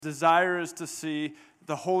desire is to see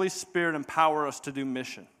the Holy Spirit empower us to do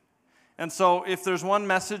mission. And so if there's one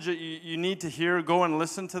message that you need to hear, go and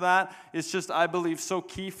listen to that. It's just, I believe, so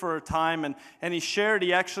key for a time. And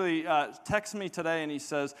he actually texted me today and he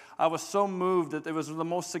says, I was so moved that it was the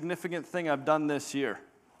most significant thing I've done this year.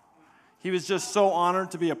 He was just so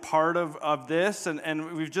honored to be a part of this,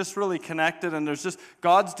 and we've just really connected, and there's just,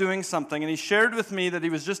 God's doing something. And he shared with me that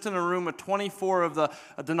he was just in a room with 24 of the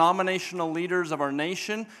denominational leaders of our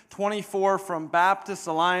nation, 24 from Baptist,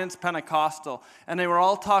 Alliance, Pentecostal, and they were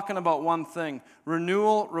all talking about one thing: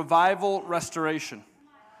 renewal, revival, restoration.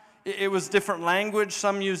 It was different language,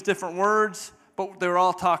 some used different words, but they were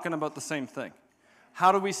all talking about the same thing.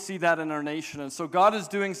 How do we see that in our nation? And so God is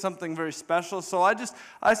doing something very special. So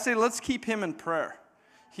I say let's keep him in prayer.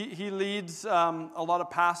 He leads a lot of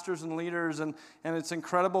pastors and leaders, and it's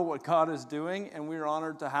incredible what God is doing, and we're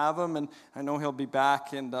honored to have him, and I know he'll be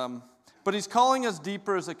back. But he's calling us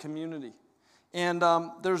deeper as a community, and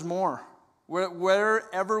there's more.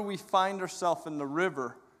 Wherever we find ourselves in the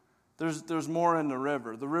river, there's more in the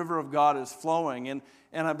river. The river of God is flowing, and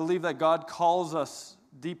I believe that God calls us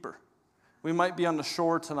deeper. We might be on the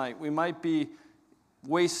shore tonight. We might be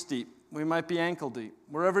waist deep. We might be ankle deep.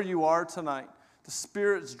 Wherever you are tonight, the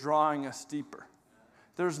Spirit's drawing us deeper.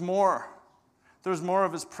 There's more. There's more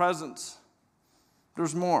of his presence.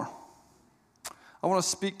 There's more. I want to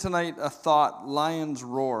speak tonight a thought: lions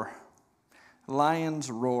roar. Lions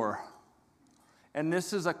roar. And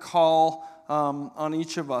this is a call on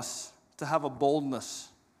each of us to have a boldness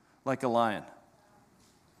like a lion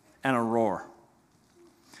and a roar.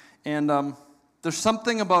 And there's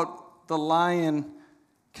something about the lion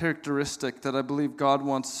characteristic that I believe God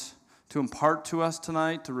wants to impart to us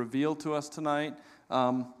tonight, to reveal to us tonight.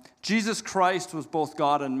 Jesus Christ was both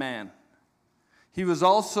God and man. He was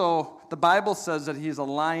also, the Bible says that he's a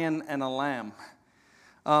lion and a lamb.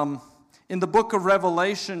 In the book of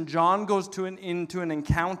Revelation, John goes into an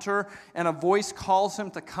encounter, and a voice calls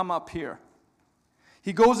him to come up here.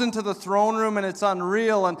 He goes into the throne room, and it's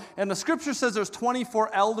unreal. And the scripture says there's 24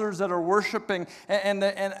 elders that are worshiping,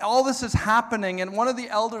 and all this is happening. And one of the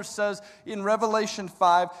elders says in Revelation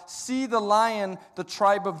 5, "See the lion, the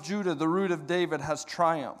tribe of Judah, the root of David, has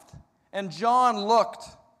triumphed." And John looked.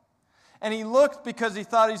 And he looked because he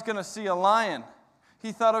thought he's going to see a lion.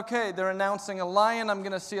 He thought, okay, they're announcing a lion, I'm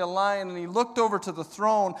going to see a lion. And he looked over to the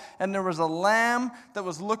throne, and there was a lamb that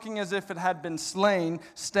was looking as if it had been slain,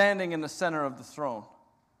 standing in the center of the throne.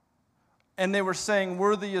 And they were saying,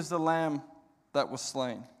 "Worthy is the lamb that was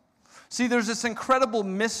slain." See, there's this incredible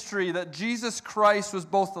mystery that Jesus Christ was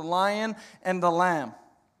both the lion and the lamb.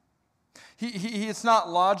 It's not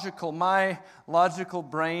logical. My logical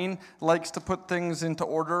brain likes to put things into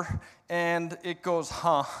order, and it goes,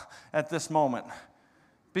 at this moment.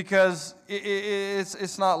 Because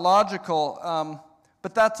it's not logical,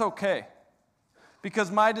 but that's okay. Because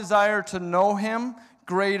my desire to know him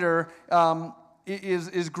greater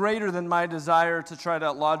is greater than my desire to try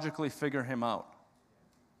to logically figure him out.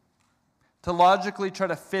 To logically try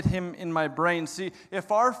to fit him in my brain. See, if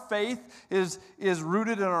our faith is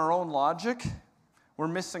rooted in our own logic, we're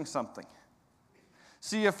missing something.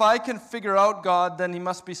 See, if I can figure out God, then he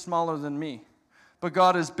must be smaller than me. But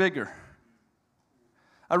God is bigger.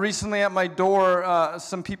 Recently at my door,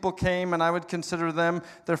 some people came, and I would consider them,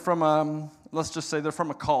 they're from, let's just say they're from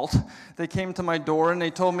a cult. They came to my door, and they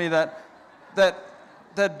told me that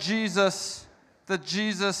Jesus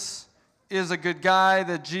is a good guy,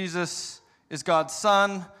 that Jesus is God's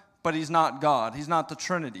son, but he's not God. He's not the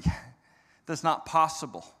Trinity. That's not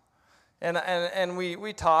possible. And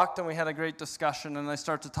we talked, and we had a great discussion, and I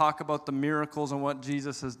started to talk about the miracles and what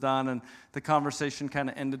Jesus has done, and the conversation kind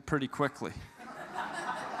of ended pretty quickly.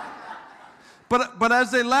 But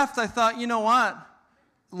as they left, I thought, you know what?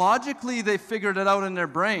 Logically, they figured it out in their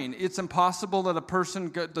brain. It's impossible that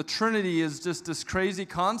the Trinity is just this crazy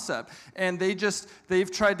concept. And they've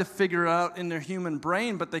tried to figure it out in their human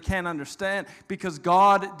brain, but they can't understand because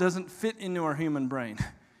God doesn't fit into our human brain.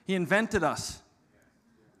 He invented us.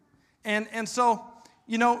 And so,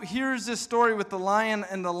 here's this story with the lion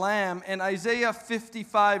and the lamb. And Isaiah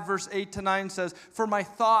 55, verse 8-9 says, "For my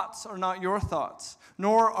thoughts are not your thoughts,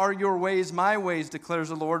 nor are your ways my ways, declares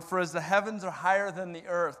the Lord. For as the heavens are higher than the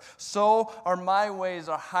earth, so are my ways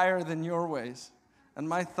are higher than your ways, and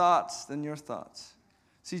my thoughts than your thoughts."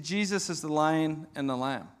 See, Jesus is the lion and the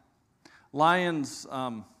lamb. Lions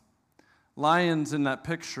in that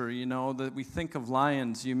picture, that we think of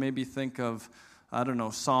lions, you maybe think of,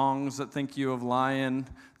 songs that think you of lion.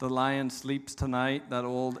 The Lion Sleeps Tonight, that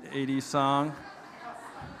old 80s song.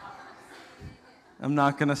 I'm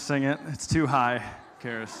not going to sing it. It's too high,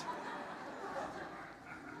 Karis.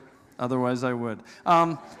 Otherwise, I would.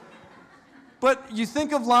 But you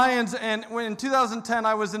think of lions, and when in 2010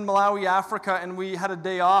 I was in Malawi, Africa, and we had a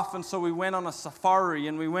day off, and so we went on a safari,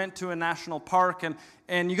 and we went to a national park,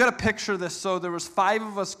 and you got to picture this. So there was 5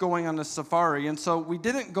 of us going on this safari, and so we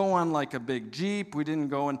didn't go on like a big Jeep. We didn't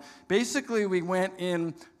go in. Basically, we went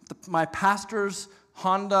in my pastor's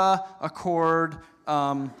Honda Accord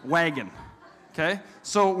wagon. Okay,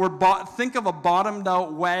 so think of a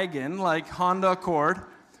bottomed-out wagon like Honda Accord,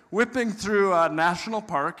 whipping through a national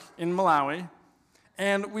park in Malawi,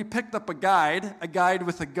 and we picked up a guide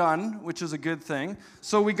with a gun, which is a good thing.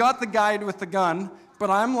 So we got the guide with the gun, but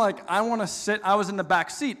I'm like, I want to sit. I was in the back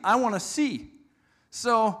seat. I want to see.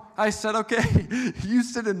 So I said, okay, you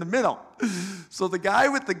sit in the middle. So the guy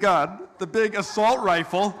with the gun, the big assault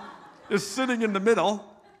rifle, is sitting in the middle.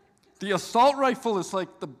 The assault rifle is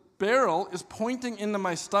like, the barrel is pointing into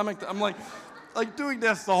my stomach. I'm like doing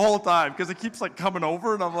this the whole time because it keeps like coming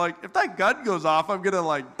over, and I'm like, if that gun goes off, I'm gonna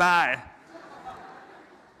like die.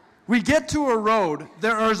 We get to a road.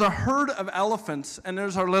 There is a herd of elephants, and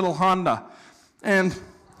there's our little Honda, and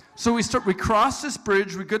so we cross this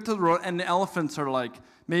bridge. We get to the road, and the elephants are like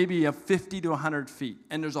maybe 50 to 100 feet,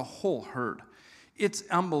 and there's a whole herd. It's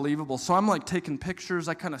unbelievable. So I'm like taking pictures.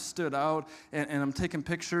 I kind of stood out, and I'm taking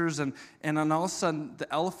pictures, and then all of a sudden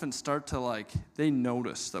the elephants start to they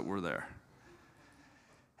notice that we're there.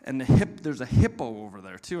 And there's a hippo over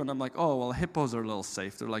there too, and I'm like, oh, well, hippos are a little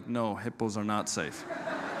safe. They're like, no, hippos are not safe.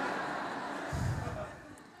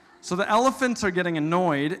 So the elephants are getting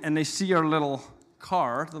annoyed, and they see our little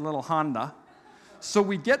car, the little Honda. So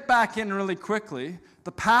we get back in really quickly.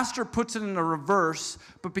 The pastor puts it in a reverse,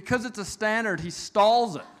 but because it's a standard, he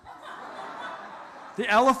stalls it. The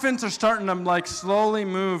elephants are starting to slowly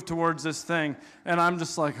move towards this thing, and I'm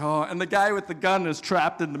just like, oh, and the guy with the gun is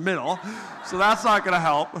trapped in the middle, so that's not going to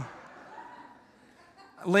help.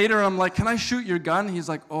 Later, I'm like, can I shoot your gun? He's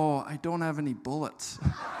like, oh, I don't have any bullets.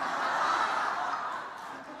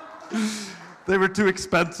 They were too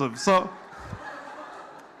expensive. So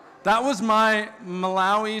that was my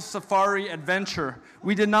Malawi safari adventure.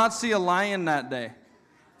 We did not see a lion that day,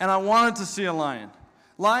 and I wanted to see a lion.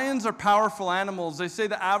 Lions are powerful animals. They say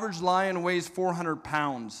the average lion weighs 400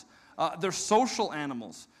 pounds. They're social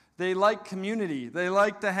animals. They like community. They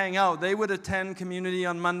like to hang out. They would attend community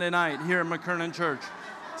on Monday night here at McKernan Church.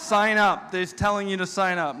 Sign up. They're telling you to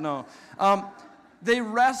sign up. No. They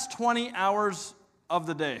rest 20 hours of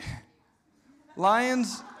the day.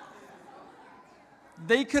 Lions,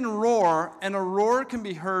 they can roar, and a roar can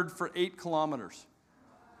be heard for 8 kilometers.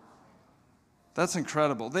 That's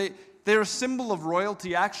incredible. They're a symbol of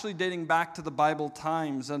royalty, actually dating back to the Bible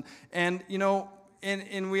times. And you know,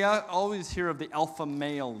 and we always hear of the alpha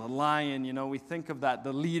male, the lion. You know, we think of that.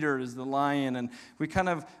 The leader is the lion, and we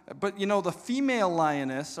but you know, the female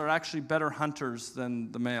lioness are actually better hunters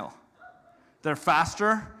than the male. They're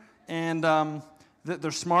faster, and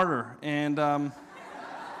they're smarter, and I'll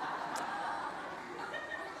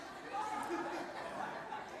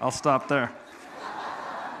stop there.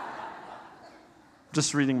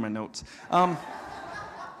 Just reading my notes.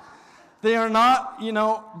 They are not, you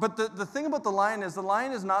know, but the thing about the lion is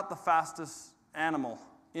not the fastest animal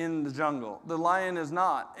in the jungle. The lion is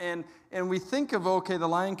not. And we think of, okay, the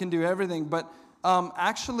lion can do everything, but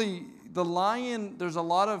actually the lion, there's a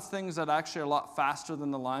lot of things that actually are a lot faster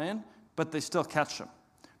than the lion, but they still catch them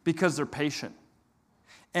because they're patient.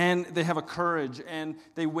 And they have a courage, and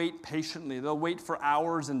they wait patiently. They'll wait for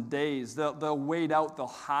hours and days. They'll wait out, they'll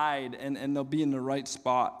hide, and they'll be in the right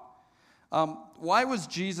spot. Why was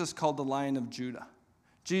Jesus called the Lion of Judah?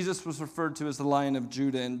 Jesus was referred to as the Lion of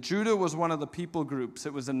Judah, and Judah was one of the people groups.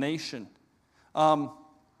 It was a nation.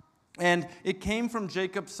 And it came from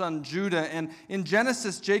Jacob's son Judah, and in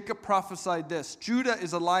Genesis, Jacob prophesied this: Judah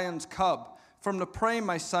is a lion's cub. From the prey,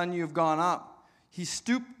 my son, you have gone up. He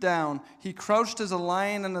stooped down. He crouched as a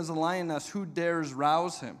lion and as a lioness. Who dares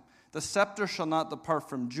rouse him? The scepter shall not depart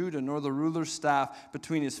from Judah, nor the ruler's staff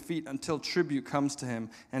between his feet, until tribute comes to him,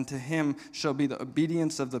 and to him shall be the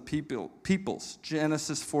obedience of the peoples.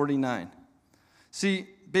 Genesis 49. See,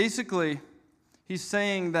 basically, he's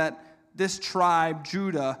saying that this tribe,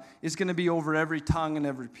 Judah, is going to be over every tongue and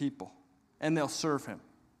every people, and they'll serve him.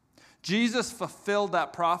 Jesus fulfilled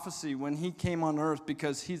that prophecy when he came on earth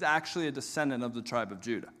because he's actually a descendant of the tribe of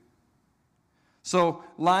Judah. So,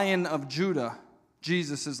 Lion of Judah,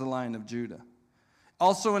 Jesus is the Lion of Judah.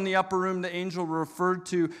 Also in the upper room, the angel referred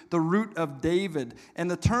to the root of David. And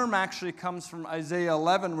the term actually comes from Isaiah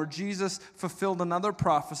 11, where Jesus fulfilled another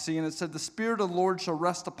prophecy. And it said, the Spirit of the Lord shall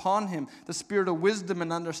rest upon him, the Spirit of wisdom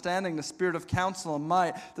and understanding, the Spirit of counsel and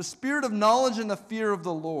might, the Spirit of knowledge and the fear of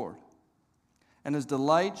the Lord. and his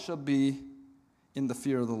delight shall be in the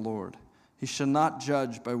fear of the Lord. He shall not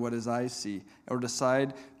judge by what his eyes see, or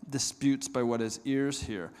decide disputes by what his ears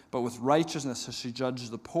hear. But with righteousness shall he judge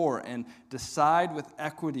the poor, and decide with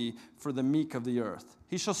equity for the meek of the earth.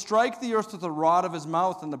 He shall strike the earth with the rod of his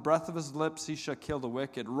mouth, and the breath of his lips he shall kill the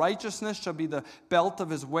wicked. Righteousness shall be the belt of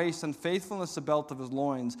his waist, and faithfulness the belt of his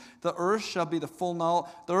loins. The earth shall be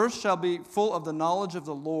full of the knowledge of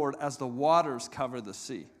the Lord, as the waters cover the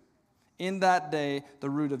sea. In that day,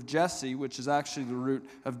 the root of Jesse, which is actually the root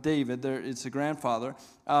of David, it's a grandfather,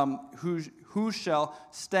 who shall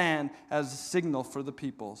stand as a signal for the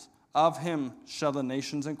peoples. Of him shall the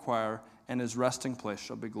nations inquire, and his resting place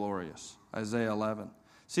shall be glorious. Isaiah 11.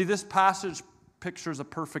 See, this passage pictures a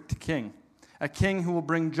perfect king. A king who will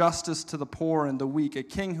bring justice to the poor and the weak. A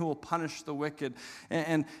king who will punish the wicked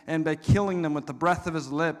and by killing them with the breath of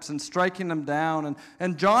his lips and striking them down.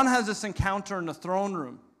 And John has this encounter in the throne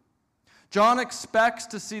room. John expects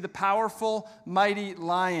to see the powerful, mighty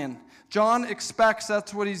lion. John expects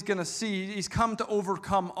that's what he's going to see. He's come to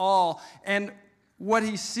overcome all. And what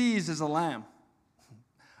he sees is a lamb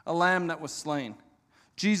that was slain.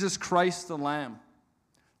 Jesus Christ the Lamb.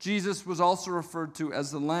 Jesus was also referred to as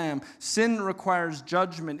the Lamb. Sin requires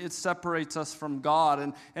judgment. It separates us from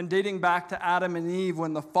God. And dating back to Adam and Eve,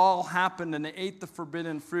 when the fall happened and they ate the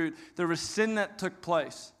forbidden fruit, there was sin that took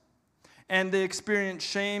place. And they experienced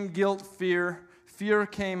shame, guilt, fear. Fear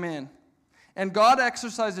came in. And God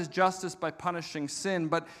exercises justice by punishing sin,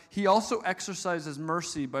 but he also exercises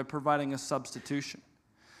mercy by providing a substitution.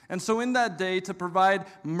 And so in that day, to provide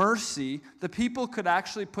mercy, the people could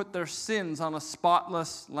actually put their sins on a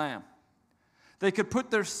spotless lamb. They could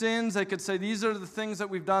put their sins, they could say, these are the things that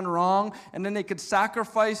we've done wrong, and then they could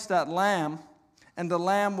sacrifice that lamb, and the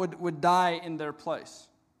lamb would die in their place.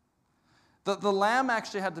 The lamb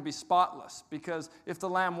actually had to be spotless, because if the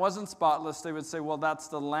lamb wasn't spotless, they would say, well, that's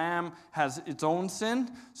the lamb has its own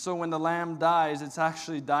sin, so when the lamb dies, it's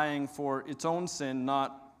actually dying for its own sin,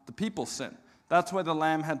 not the people's sin. That's why the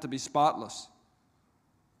lamb had to be spotless.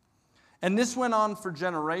 And this went on for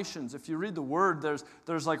generations. If you read the word,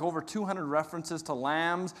 there's like over 200 references to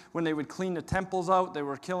lambs. When they would clean the temples out, they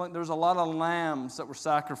were killing. There's a lot of lambs that were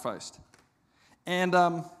sacrificed. And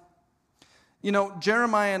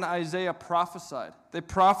Jeremiah and Isaiah prophesied. They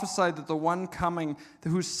prophesied that the one coming,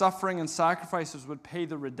 whose suffering and sacrifices would pay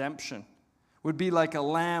the redemption, would be like a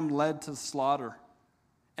lamb led to slaughter.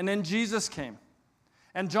 And then Jesus came.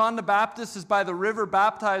 And John the Baptist is by the river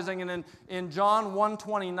baptizing, and in John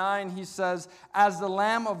 1:29, he says, as the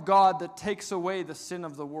Lamb of God that takes away the sin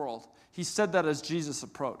of the world. He said that as Jesus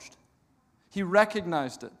approached. He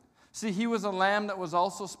recognized it. See, he was a lamb that was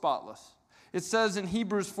also spotless. It says in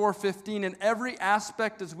Hebrews 4:15, in every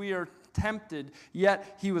aspect as we are tempted,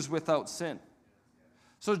 yet he was without sin.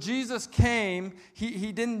 So Jesus came,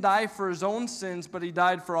 he didn't die for his own sins, but he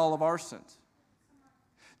died for all of our sins.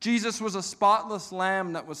 Jesus was a spotless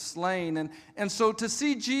lamb that was slain. And so to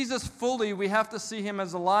see Jesus fully, we have to see him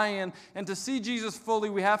as a lion. And to see Jesus fully,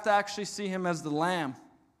 we have to actually see him as the lamb.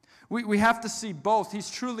 We have to see both. He's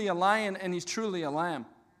truly a lion and he's truly a lamb.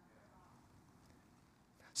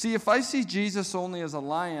 See, if I see Jesus only as a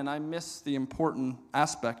lion, I miss the important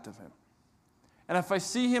aspect of him. And if I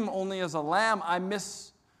see him only as a lamb, I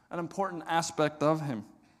miss an important aspect of him.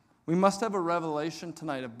 We must have a revelation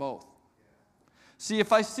tonight of both. See,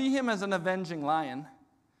 if I see him as an avenging lion,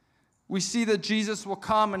 we see that Jesus will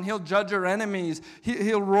come and he'll judge our enemies.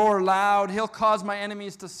 He'll roar loud. He'll cause my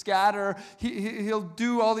enemies to scatter. He'll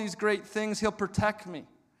do all these great things. He'll protect me.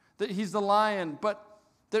 That he's the lion. But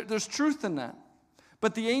there's truth in that.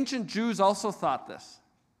 But the ancient Jews also thought this.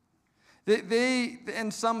 They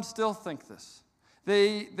and some still think this.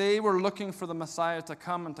 They were looking for the Messiah to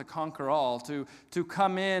come and to conquer all, to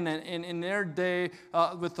come in. And in their day,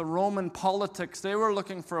 with the Roman politics, they were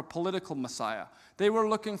looking for a political Messiah. They were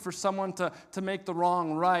looking for someone to make the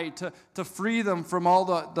wrong right, to free them from all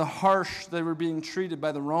the harsh they were being treated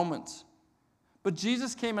by the Romans. But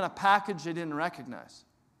Jesus came in a package they didn't recognize.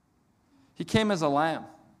 He came as a lamb.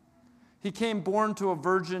 He came born to a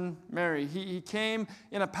Virgin Mary. He came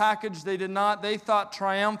in a package they thought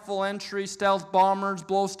triumphal entry, stealth bombers,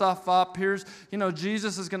 blow stuff up. Here's,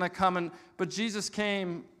 Jesus is going to come. But Jesus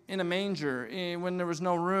came in a manger when there was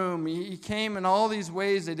no room. He came in all these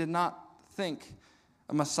ways they did not think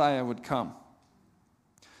a Messiah would come.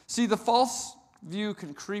 See, the false view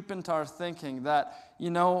can creep into our thinking that,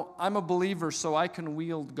 I'm a believer, so I can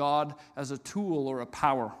wield God as a tool or a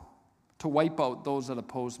power to wipe out those that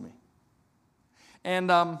oppose me.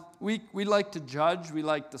 And we like to judge. We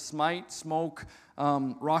like to smite, smoke,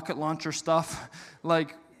 rocket launcher stuff.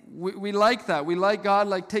 Like, we like that. We like God,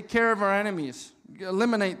 like, take care of our enemies,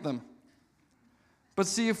 eliminate them. But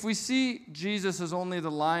see, if we see Jesus as only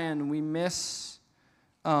the lion, we miss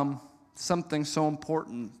something so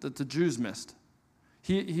important that the Jews missed.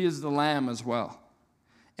 He is the lamb as well.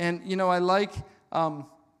 And, I like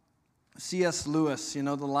C.S. Lewis, The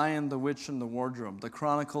Lion, the Witch, and the Wardrobe, the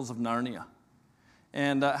Chronicles of Narnia.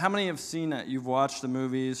 And how many have seen it? You've watched the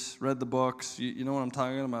movies, read the books, you know what I'm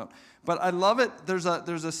talking about. But I love it. There's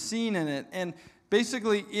a scene in it, and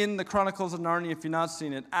basically in the Chronicles of Narnia, if you've not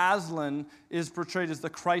seen it, Aslan is portrayed as the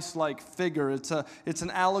Christ-like figure. It's an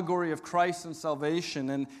allegory of Christ and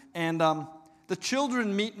salvation. And the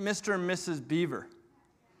children meet Mr. and Mrs. Beaver.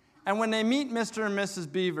 And when they meet Mr. and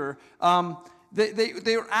Mrs. Beaver,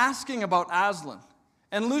 they were asking about Aslan.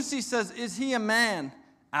 And Lucy says, "Is he a man?"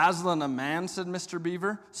 "Aslan a man?" said Mr.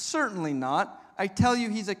 Beaver. "Certainly not. I tell you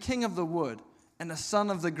he's a king of the wood and a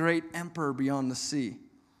son of the great emperor beyond the sea.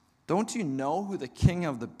 Don't you know who the king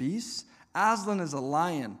of the beasts? Aslan is a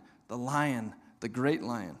lion, the great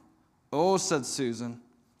lion." "Oh," said Susan,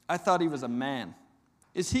 "I thought he was a man.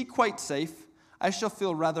 Is he quite safe? I shall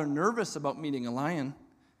feel rather nervous about meeting a lion."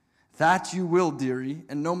 "That you will, dearie,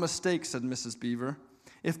 and no mistake," said Mrs. Beaver.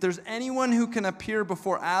 "If there's anyone who can appear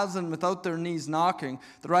before Aslan without their knees knocking,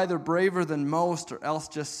 they're either braver than most or else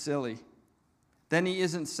just silly." "Then he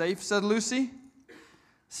isn't safe," said Lucy.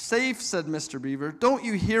 "Safe," said Mr. Beaver. "Don't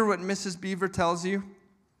you hear what Mrs. Beaver tells you?"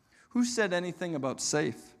 "Who said anything about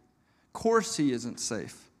safe? Course he isn't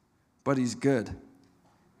safe, but he's good.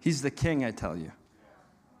 He's the king, I tell you."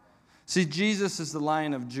 See, Jesus is the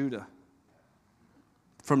Lion of Judah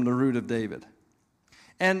from the root of David.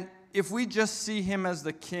 And if we just see him as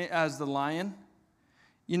the king, as the lion,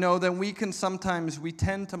 then we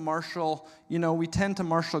tend to marshal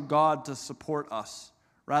God to support us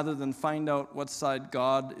rather than find out what side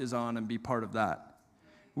God is on and be part of that.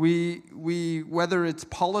 We whether it's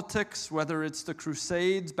politics, whether it's the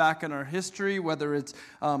Crusades back in our history, whether it's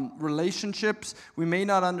relationships, we may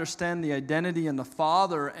not understand the identity in the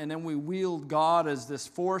Father, and then we wield God as this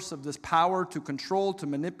force of this power to control, to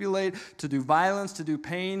manipulate, to do violence, to do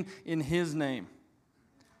pain in his name.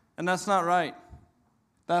 And that's not right.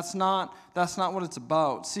 That's not what it's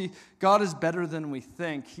about. See, God is better than we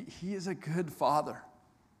think. He is a good Father.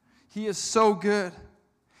 He is so good.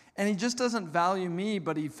 And he just doesn't value me,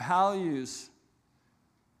 but he values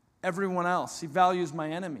everyone else. He values my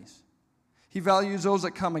enemies. He values those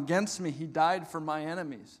that come against me. He died for my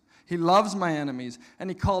enemies. He loves my enemies, and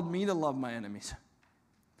he called me to love my enemies.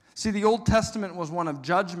 See, the Old Testament was one of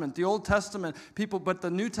judgment. The Old Testament, but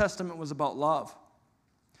the New Testament was about love.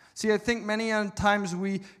 See, I think many times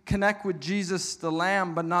we connect with Jesus the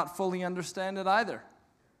Lamb, but not fully understand it either.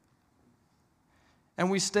 And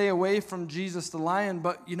we stay away from Jesus the Lion,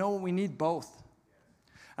 but we need both.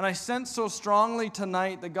 And I sense so strongly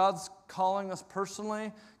tonight that God's calling us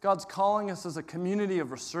personally, God's calling us as a community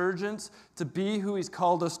of resurgence to be who he's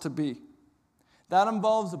called us to be. That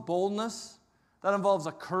involves a boldness, that involves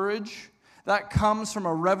a courage, that comes from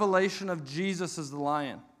a revelation of Jesus as the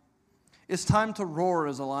lion. It's time to roar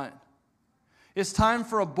as a lion. It's time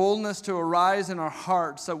for a boldness to arise in our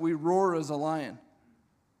hearts that we roar as a lion.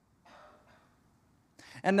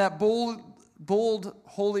 And that bold,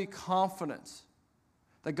 holy confidence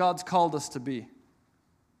that God's called us to be.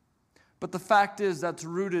 But the fact is that's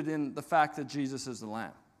rooted in the fact that Jesus is the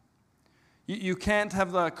Lamb. You can't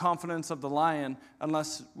have the confidence of the lion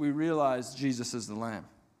unless we realize Jesus is the Lamb.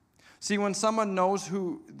 See, when someone knows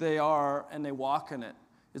who they are and they walk in it,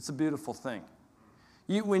 it's a beautiful thing.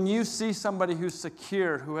 When you see somebody who's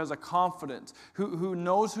secure, who has a confidence, who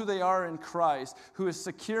knows who they are in Christ, who is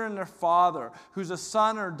secure in their Father, who's a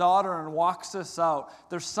son or daughter and walks this out,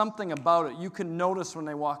 there's something about it you can notice when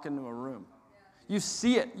they walk into a room. You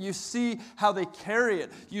see it. You see how they carry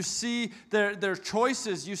it. You see their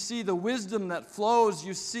choices. You see the wisdom that flows.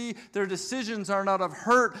 You see their decisions aren't out of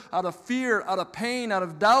hurt, out of fear, out of pain, out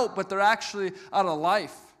of doubt, but they're actually out of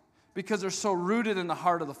life because they're so rooted in the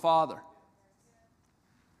heart of the Father.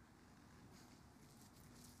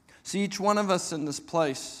 See, each one of us in this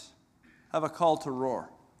place have a call to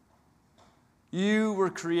roar. You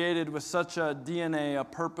were created with such a DNA, a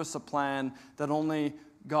purpose, a plan that only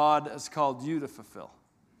God has called you to fulfill.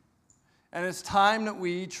 And it's time that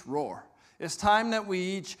we each roar. It's time that we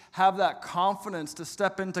each have that confidence to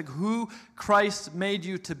step into who Christ made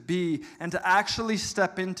you to be and to actually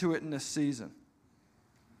step into it in this season.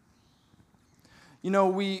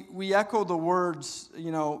 We echo the words,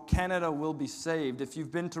 Canada will be saved. If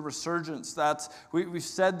you've been to Resurgence, we've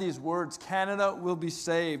said these words, Canada will be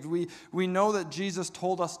saved. We know that Jesus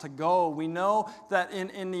told us to go. We know that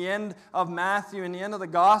in the end of Matthew, in the end of the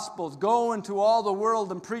Gospels, go into all the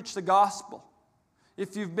world and preach the gospel.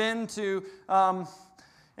 If you've been to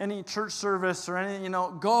any church service or any,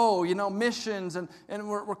 go, missions, and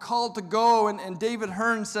we're called to go. And David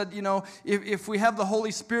Hearn said, if we have the Holy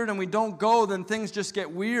Spirit and we don't go, then things just get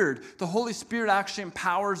weird. The Holy Spirit actually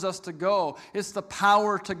empowers us to go. It's the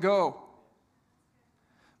power to go.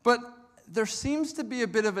 But there seems to be a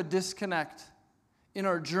bit of a disconnect in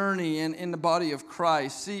our journey and in the body of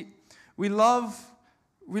Christ. See, we love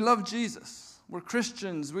Jesus. We're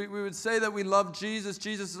Christians. We would say that we love Jesus.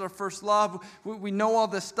 Jesus is our first love. We know all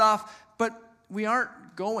this stuff, but we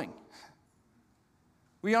aren't going.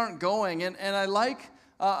 We aren't going. And I like,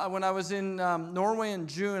 when I was in Norway in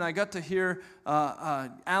June, I got to hear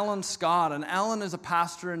Alan Scott. And Alan is a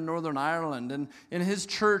pastor in Northern Ireland. And in his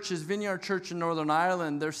church, his Vineyard Church in Northern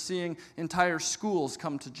Ireland, they're seeing entire schools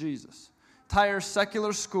come to Jesus. Entire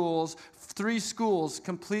secular schools, 3 schools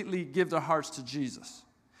completely give their hearts to Jesus.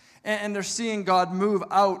 And they're seeing God move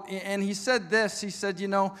out. And he said this, he said,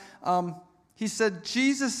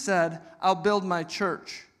 Jesus said, I'll build my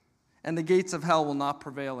church, and the gates of hell will not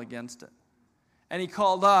prevail against it. And he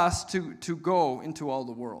called us to go into all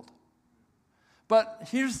the world. But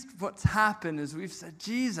here's what's happened is we've said,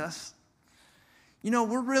 Jesus,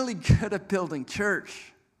 we're really good at building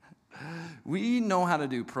church. We know how to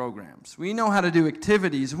do programs. We know how to do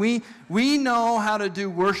activities. We know how to do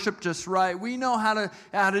worship just right. We know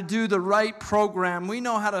how to do the right program. We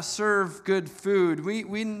know how to serve good food.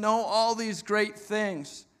 We know all these great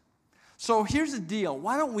things. So here's the deal.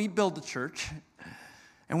 Why don't we build a church?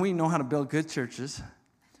 And we know how to build good churches.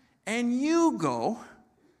 And you go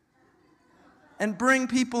and bring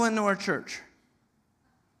people into our church.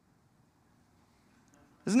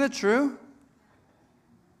 Isn't it true?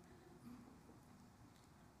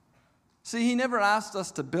 See, he never asked us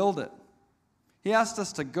to build it. He asked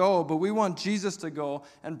us to go, but we want Jesus to go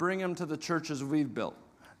and bring him to the churches we've built.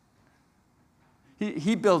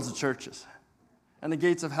 He builds the churches, and the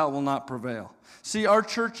gates of hell will not prevail. See, our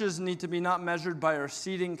churches need to be not measured by our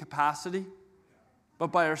seating capacity, but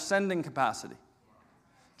by our sending capacity.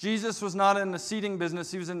 Jesus was not in the seating business,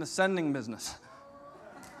 he was in the sending business.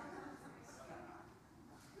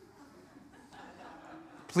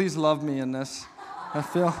 Please love me in this.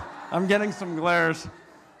 I'm getting some glares.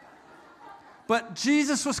 But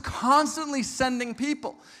Jesus was constantly sending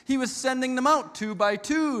people. He was sending them out 2 by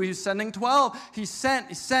 2. He was sending 12. He sent.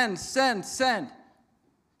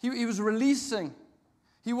 He was releasing.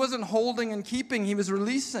 He wasn't holding and keeping. He was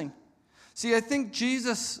releasing. See, I think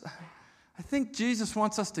Jesus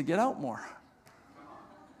wants us to get out more.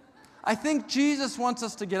 I think Jesus wants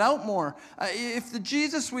us to get out more. If the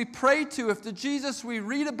Jesus we pray to, if the Jesus we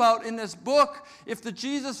read about in this book, if the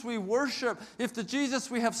Jesus we worship, if the Jesus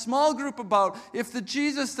we have small group about, if the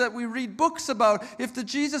Jesus that we read books about, if the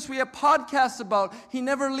Jesus we have podcasts about, he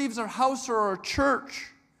never leaves our house or our church,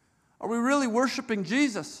 are we really worshiping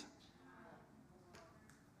Jesus?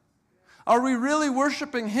 Are we really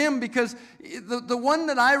worshiping him? Because the one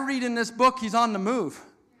that I read in this book, he's on the move.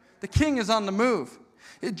 The king is on the move.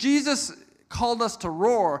 Jesus called us to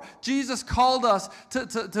roar. Jesus called us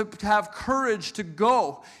to have courage to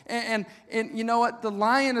go. And you know what? The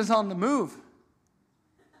lion is on the move.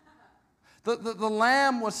 The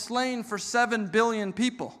lamb was slain for 7 billion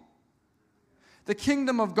people. The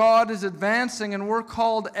kingdom of God is advancing, and we're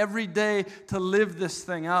called every day to live this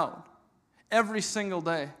thing out. Every single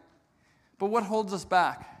day. But what holds us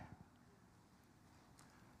back?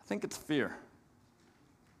 I think it's fear.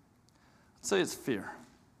 I'd say it's fear.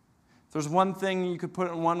 If there's one thing you could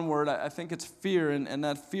put in one word, I think it's fear, and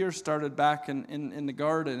that fear started back in the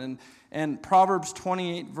garden. And Proverbs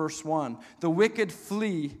 28, verse 1, the wicked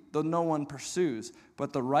flee, though no one pursues,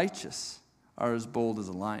 but the righteous are as bold as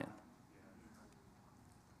a lion.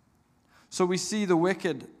 So we see the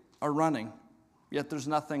wicked are running, yet there's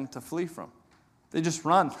nothing to flee from. They just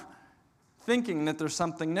run, thinking that there's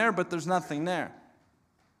something there, but there's nothing there.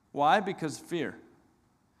 Why? Because fear.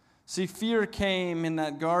 See, fear came in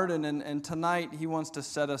that garden, and tonight he wants to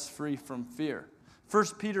set us free from fear. 1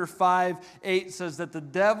 Peter 5:8 says that the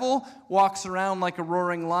devil walks around like a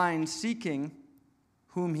roaring lion, seeking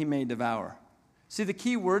whom he may devour. See, the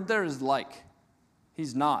key word there is like.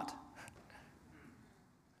 He's not.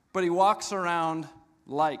 But he walks around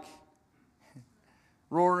like,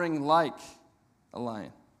 roaring like a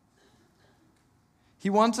lion. He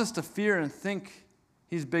wants us to fear and think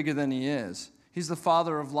he's bigger than he is. He's the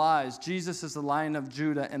father of lies. Jesus is the Lion of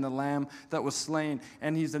Judah and the Lamb that was slain,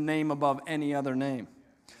 and he's the name above any other name.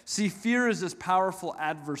 See, fear is this powerful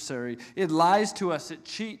adversary. It lies to us. It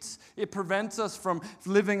cheats. It prevents us from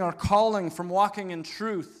living our calling, from walking in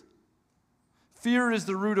truth. Fear is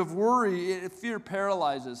the root of worry. Fear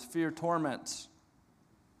paralyzes. Fear torments.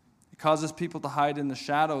 It causes people to hide in the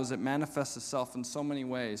shadows. It manifests itself in so many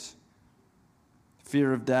ways.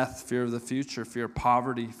 Fear of death, fear of the future, fear of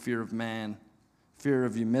poverty, fear of man, fear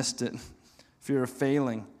of you missed it, fear of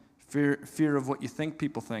failing, fear of what you think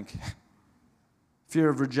people think, fear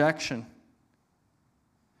of rejection.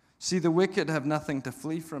 See, the wicked have nothing to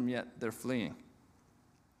flee from, yet they're fleeing.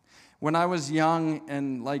 When I was young,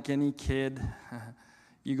 and like any kid,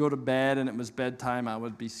 you go to bed and it was bedtime, I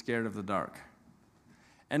would be scared of the dark.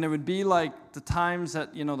 And it would be like the times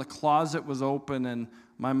that, the closet was open and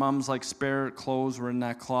my mom's spare clothes were in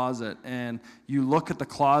that closet, and you look at the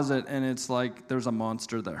closet and it's like there's a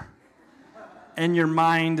monster there. And your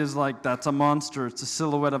mind is like, that's a monster. It's a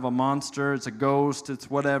silhouette of a monster. It's a ghost. It's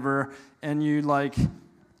whatever. And you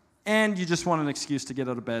just want an excuse to get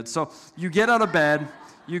out of bed. So you get out of bed.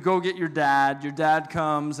 You go get your dad. Your dad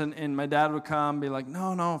comes, and my dad would come, be like,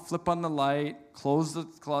 no, flip on the light, close the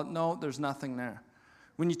closet. No, there's nothing there.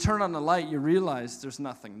 When you turn on the light, you realize there's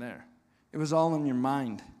nothing there. It was all in your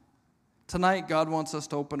mind. Tonight, God wants us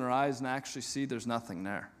to open our eyes and actually see there's nothing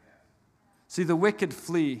there. See, the wicked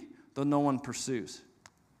flee, though no one pursues.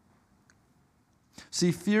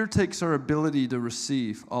 See, fear takes our ability to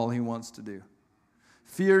receive all he wants to do.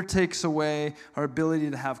 Fear takes away our ability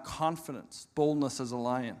to have confidence, boldness as a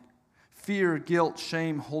lion. Fear, guilt,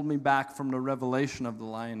 shame hold me back from the revelation of the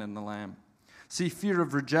lion and the lamb. See, fear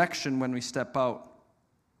of rejection when we step out.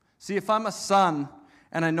 See, if I'm a son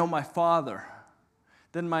and I know my father,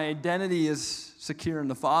 then my identity is secure in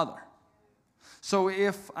the Father. So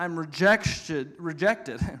if I'm rejected,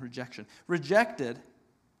 rejection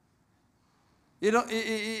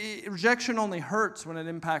only hurts when it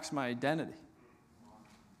impacts my identity.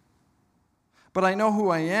 But I know who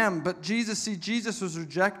I am. But Jesus was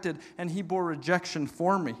rejected, and he bore rejection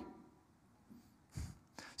for me.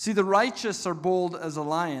 See, the righteous are bold as a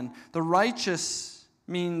lion. The righteous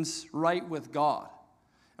means right with God.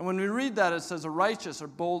 And when we read that, it says, the righteous are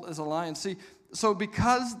bold as a lion. See, so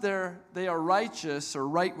because they are righteous or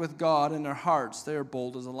right with God in their hearts, they are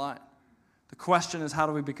bold as a lion. The question is, how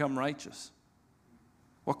do we become righteous?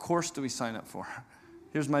 What course do we sign up for?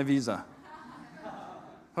 Here's my visa.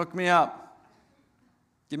 Hook me up.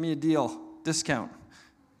 Give me a deal. Discount.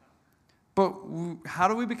 But how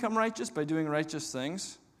do we become righteous? By doing righteous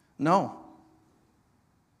things? No.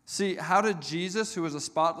 See, how did Jesus, who was a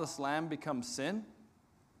spotless lamb, become sin?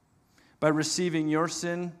 By receiving your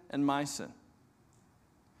sin and my sin.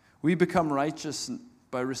 We become righteous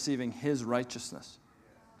by receiving his righteousness.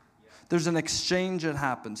 There's an exchange that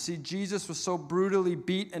happens. See, Jesus was so brutally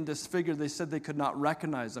beat and disfigured, they said they could not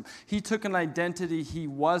recognize him. He took an identity he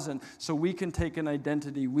wasn't, so we can take an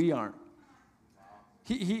identity we aren't.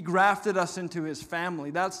 He grafted us into his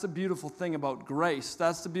family. That's the beautiful thing about grace.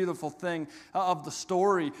 That's the beautiful thing of the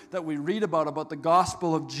story that we read about the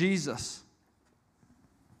gospel of Jesus.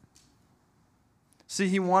 See,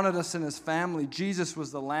 he wanted us in his family. Jesus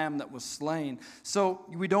was the lamb that was slain. So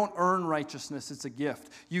we don't earn righteousness. It's a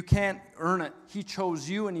gift. You can't earn it. He chose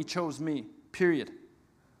you and he chose me, period.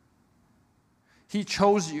 He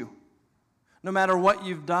chose you. No matter what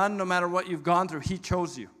you've done, no matter what you've gone through, he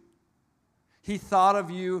chose you. He thought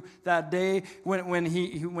of you that day when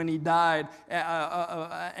he died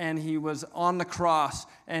and he was on the cross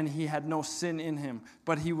and he had no sin in him.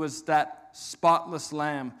 But he was that spotless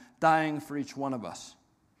lamb dying for each one of us.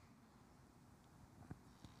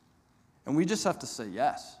 And we just have to say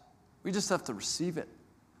yes. We just have to receive it.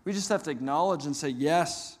 We just have to acknowledge and say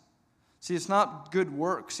yes. See, it's not good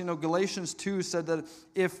works. Galatians 2 said that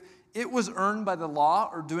if it was earned by the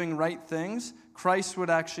law or doing right things, Christ would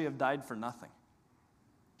actually have died for nothing.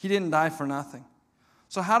 He didn't die for nothing.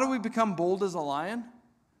 So how do we become bold as a lion?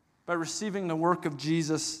 By receiving the work of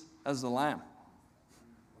Jesus as the lamb.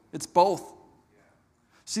 It's both.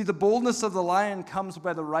 See, the boldness of the lion comes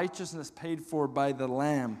by the righteousness paid for by the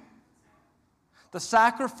lamb. The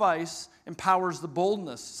sacrifice empowers the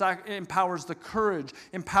boldness, empowers the courage,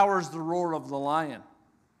 empowers the roar of the lion.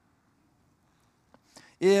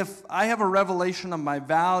 If I have a revelation of my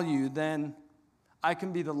value, then I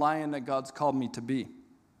can be the lion that God's called me to be.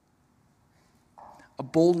 A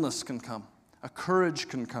boldness can come. A courage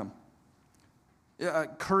can come.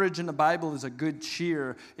 Courage in the Bible is a good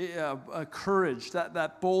cheer. A courage,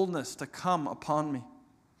 that boldness to come upon me.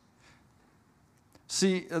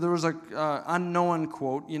 See, there was a unknown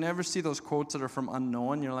quote. You never see those quotes that are from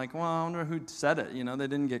unknown. You're like, well, I wonder who said it. You know, they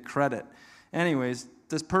didn't get credit. Anyways,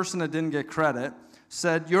 this person that didn't get credit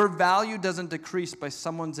said, your value doesn't decrease by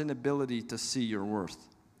someone's inability to see your worth.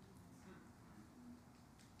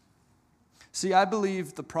 See, I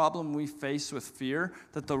believe the problem we face with fear,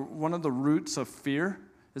 that one of the roots of fear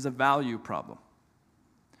is a value problem.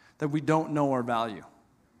 That we don't know our value.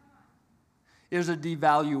 There's a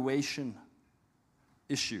devaluation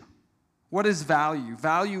issue. What is value?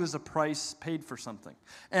 Value is a price paid for something.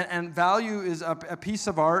 And value is a piece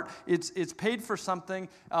of art. It's paid for something.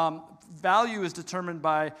 Value is determined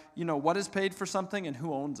by, what is paid for something and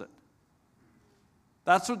who owns it.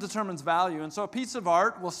 That's what determines value. And so a piece of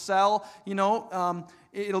art will sell,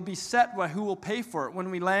 it'll be set by who will pay for it. When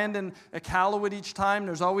we land in Iqaluit each time,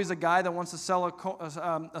 there's always a guy that wants to sell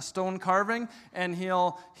a stone carving, and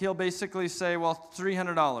he'll basically say, well,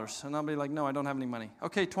 $300. And I'll be like, no, I don't have any money.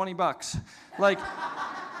 Okay, $20. Like,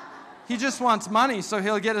 he just wants money, so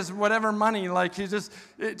he'll get his whatever money. Like,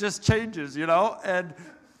 it just changes,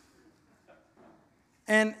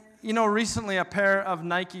 And recently a pair of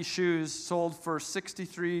Nike shoes sold for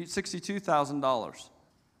 $62,000.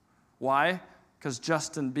 Why? Because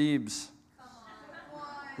Justin Biebs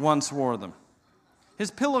once wore them.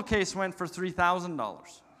 His pillowcase went for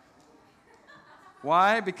 $3,000.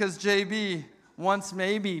 Why? Because JB once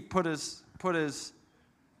maybe put his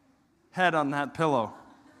head on that pillow.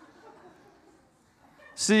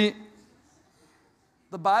 See,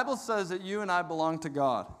 the Bible says that you and I belong to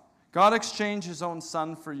God. God exchanged his own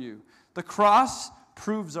son for you. The cross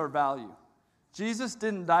proves our value. Jesus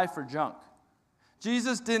didn't die for junk.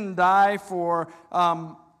 Jesus didn't die for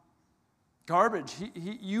garbage.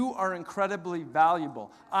 You are incredibly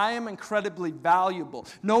valuable. I am incredibly valuable.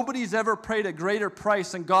 Nobody's ever paid a greater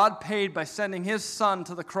price than God paid by sending his son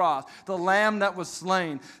to the cross, the lamb that was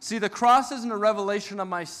slain. See, the cross isn't a revelation of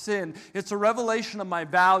my sin. It's a revelation of my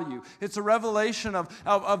value. It's a revelation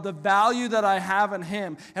of the value that I have in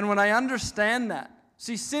him. And when I understand that,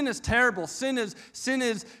 see, sin is terrible. Sin is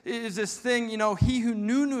this thing, he who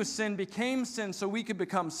knew sin became sin so we could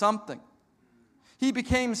become something. He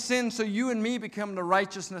became sin so you and me become the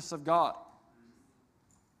righteousness of God.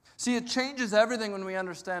 See, it changes everything when we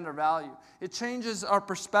understand our value. It changes our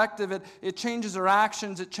perspective. It changes our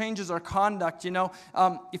actions. It changes our conduct.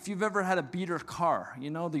 If you've ever had a beater car,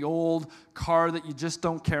 the old car that you just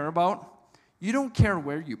don't care about, you don't care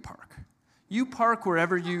where you park. You park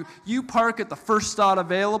wherever you park at the first spot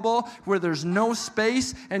available where there's no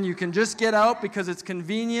space and you can just get out because it's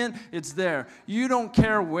convenient, it's there. You don't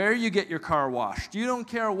care where you get your car washed. You don't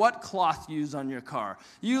care what cloth you use on your car.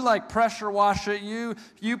 You pressure wash it, you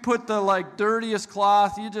put the dirtiest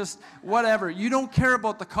cloth, you just whatever. You don't care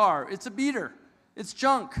about the car. It's a beater. It's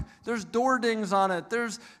junk. There's door dings on it.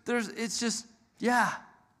 It's just, yeah.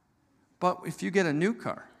 But if you get a new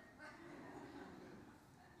car,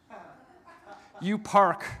 you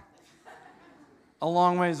park a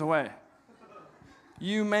long ways away.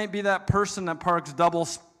 You may be that person that parks double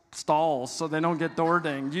stalls so they don't get door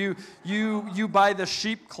dinged. You buy the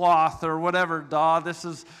sheep cloth or whatever,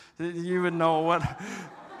 you would know what.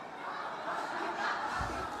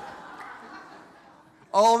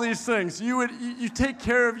 All these things. You take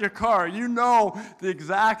care of your car. You know the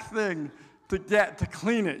exact thing to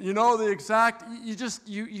clean it. You know the exact,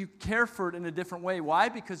 you care for it in a different way. Why?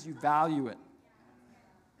 Because you value it.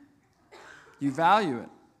 You value it.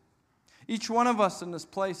 Each one of us in this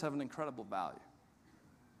place have an incredible value.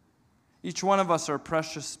 Each one of us are a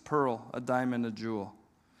precious pearl, a diamond, a jewel.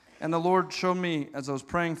 And the Lord showed me, as I was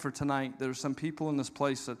praying for tonight, there's some people in this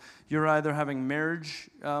place that you're either having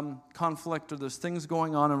marriage conflict or there's things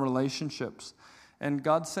going on in relationships. And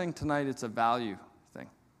God's saying tonight it's a value thing.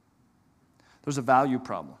 There's a value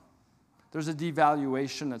problem. There's a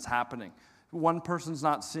devaluation that's happening. One person's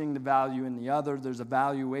not seeing the value in the other. There's a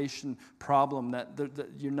valuation problem that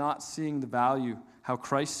you're not seeing the value how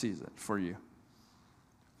Christ sees it for you.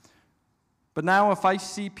 But now if I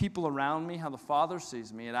see people around me how the Father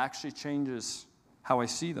sees me, it actually changes how I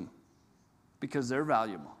see them because they're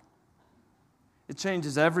valuable. It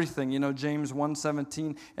changes everything. James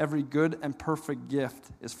 1:17, every good and perfect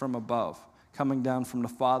gift is from above, coming down from the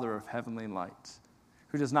Father of heavenly lights,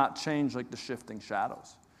 who does not change like the shifting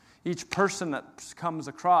shadows. Each person that comes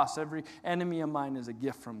across, every enemy of mine is a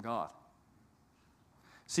gift from God.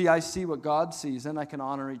 See, I see what God sees, and I can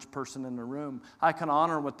honor each person in the room. I can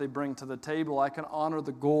honor what they bring to the table. I can honor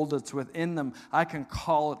the gold that's within them. I can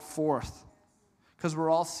call it forth because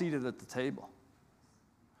we're all seated at the table.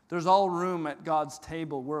 There's all room at God's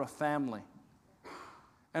table. We're a family.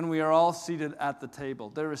 and we are all seated at the table.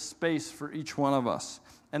 There is space for each one of us,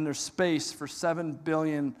 and there's space for 7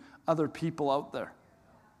 billion other people out there.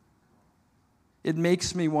 It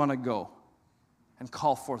makes me want to go and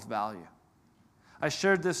call forth value. I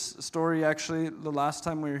shared this story actually the last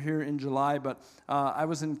time we were here in July, but I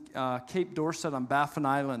was in Cape Dorset on Baffin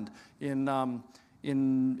Island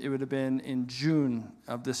it would have been in June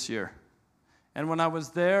of this year. And when I was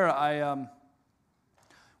there,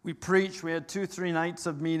 we preached. We had 2-3 nights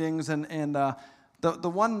of meetings, and the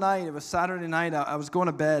one night, it was Saturday night, I was going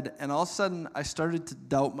to bed, and all of a sudden I started to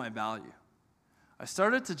doubt my value. I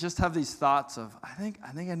started to just have these thoughts of, I think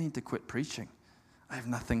I need to quit preaching. I have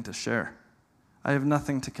nothing to share. I have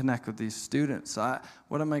nothing to connect with these students.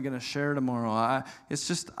 What am I going to share tomorrow? I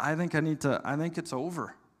think it's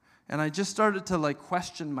over. And I just started to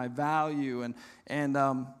question my value and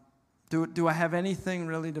do I have anything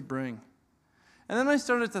really to bring? And then I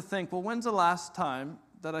started to think, well, when's the last time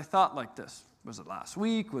that I thought like this? Was it last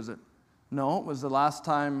week? No, it was the last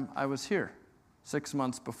time I was here, 6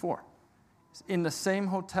 months before. In the same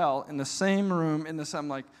hotel, in the same room, I'm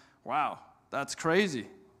like, wow, that's crazy.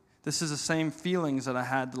 This is the same feelings that I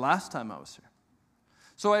had the last time I was here.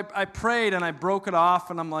 So I prayed and I broke it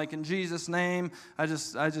off, and I'm like, in Jesus' name, I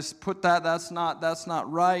just put that's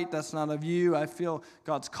not right, that's not of you. I feel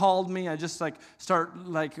God's called me. I just start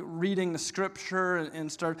reading the scripture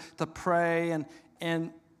and start to pray,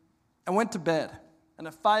 and I went to bed. And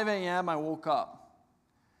at 5 a.m. I woke up.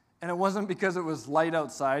 And it wasn't because it was light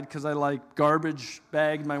outside, because I garbage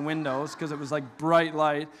bagged my windows, because it was bright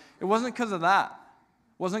light. It wasn't because of that.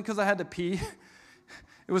 It wasn't because I had to pee.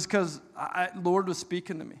 It was because Lord was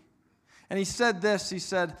speaking to me. And he said this, he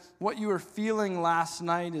said, what you were feeling last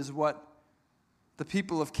night is what the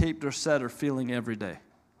people of Cape Dorset are feeling every day.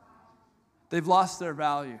 They've lost their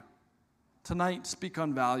value. Tonight, speak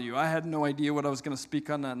on value. I had no idea what I was going to speak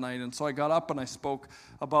on that night, and so I got up and I spoke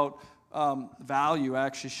about value. I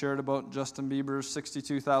actually shared about Justin Bieber's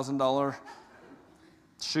 $62,000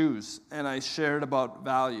 shoes, and I shared about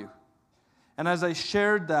value. And as I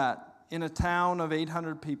shared that, in a town of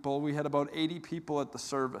 800 people, we had about 80 people at the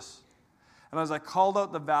service. And as I called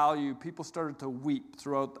out the value, people started to weep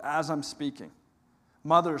throughout as I'm speaking.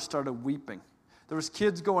 Mothers started weeping. There was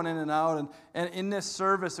kids going in and out, and in this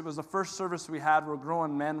service, it was the first service we had where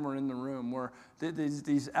grown men were in the room, where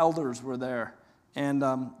these elders were there. And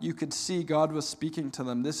you could see God was speaking to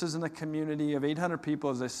them. This is in a community of 800 people,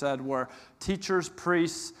 as I said, where teachers,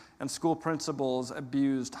 priests, and school principals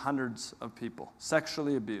abused hundreds of people,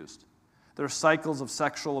 sexually abused. There are cycles of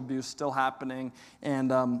sexual abuse still happening.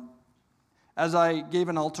 And as I gave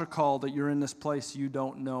an altar call that you're in this place, you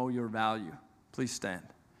don't know your value. Please stand.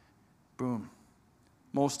 Boom.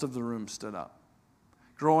 Most of the room stood up.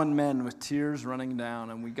 Grown men with tears running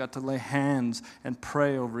down, and we got to lay hands and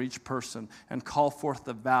pray over each person and call forth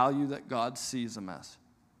the value that God sees them as.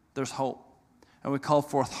 There's hope. And we call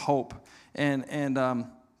forth hope. And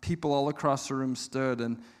people all across the room stood,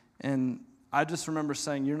 and I just remember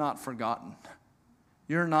saying, you're not forgotten.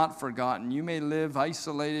 You're not forgotten. You may live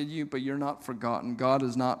isolated, but you're not forgotten. God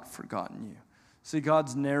has not forgotten you. See,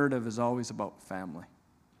 God's narrative is always about family.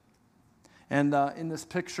 And in this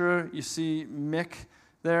picture, you see Mick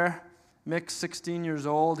there. Mick's 16 years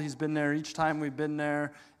old. He's been there each time we've been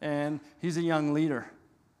there, and he's a young leader.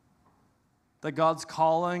 That God's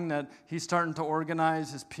calling, that he's starting to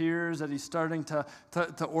organize his peers, that he's starting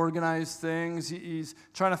to organize things. He's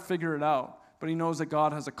trying to figure it out, but he knows that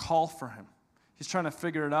God has a call for him. He's trying to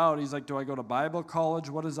figure it out. He's like, do I go to Bible college?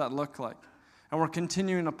 What does that look like? And we're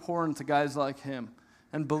continuing to pour into guys like him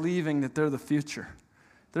and believing that they're the future.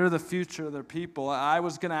 They're the future of their people. I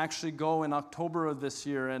was going to actually go in October of this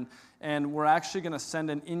year, and we're actually going to send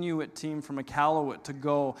an Inuit team from Iqaluit to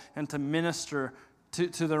go and to minister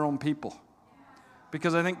to their own people.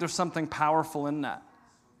 Because I think there's something powerful in that.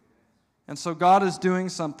 And so God is doing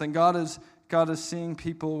something. God is seeing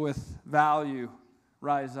people with value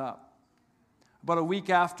rise up. About a week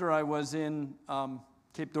after I was in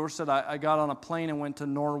Cape Dorset, I got on a plane and went to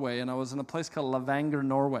Norway, and I was in a place called Levanger,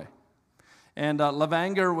 Norway. And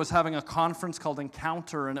Levanger was having a conference called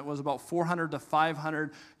Encounter, and it was about 400 to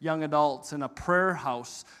 500 young adults in a prayer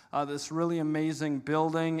house, this really amazing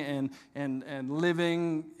building and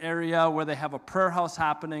living area where they have a prayer house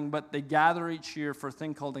happening, but they gather each year for a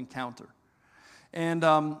thing called Encounter. And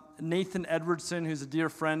Nathan Edwardson, who's a dear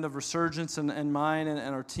friend of Resurgence and mine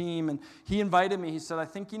and our team, and he invited me. He said, I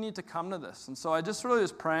think you need to come to this. And so I just really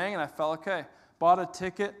was praying, and I felt, okay, bought a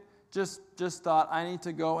ticket. Just thought, I need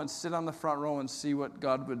to go and sit on the front row and see what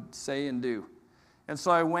God would say and do. And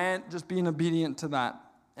so I went, just being obedient to that.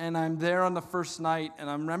 And I'm there on the first night, and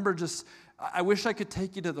I remember I wish I could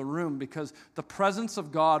take you to the room, because the presence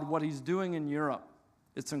of God, what he's doing in Europe,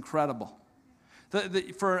 it's incredible.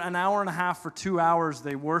 For an hour and a half, for 2 hours,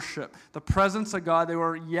 they worship. The presence of God, they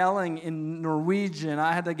were yelling in Norwegian.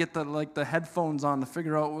 I had to get the headphones on to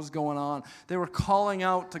figure out what was going on. They were calling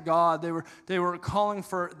out to God. They were calling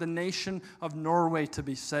for the nation of Norway to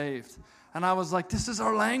be saved. And I was like, this is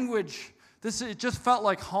our language. It just felt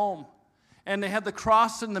like home. And they had the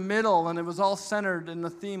cross in the middle, and it was all centered, and the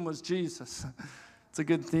theme was Jesus. It's a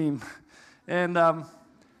good theme. And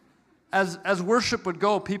as worship would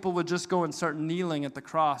go, people would just go and start kneeling at the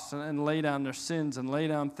cross and lay down their sins and lay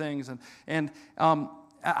down things. And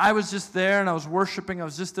I was just there, and I was worshiping. I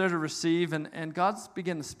was just there to receive. And God's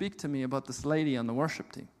began to speak to me about this lady on the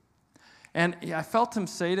worship team. And I felt him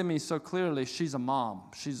say to me so clearly, she's a mom.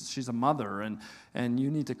 She's a mother, and you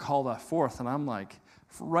need to call that forth. And I'm like,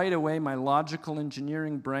 right away, my logical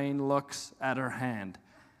engineering brain looks at her hand.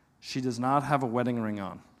 She does not have a wedding ring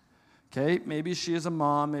on. Okay, maybe she is a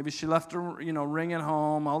mom. Maybe she left her, ring at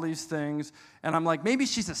home, all these things. And I'm like, maybe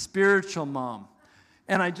she's a spiritual mom.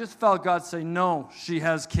 And I just felt God say, no, she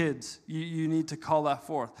has kids. You need to call that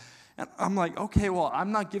forth. And I'm like, okay, well,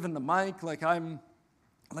 I'm not giving the mic. I'm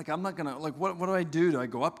not going to, what do I do? Do I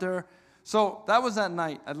go up there? So that was that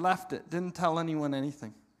night. I left it. Didn't tell anyone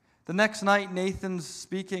anything. The next night, Nathan's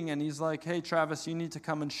speaking, and he's like, hey, Travis, you need to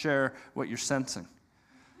come and share what you're sensing.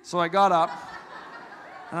 So I got up.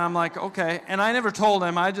 And I'm like, okay. And I never told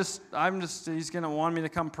him. He's going to want me to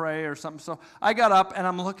come pray or something. So I got up, and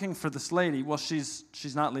I'm looking for this lady. Well, she's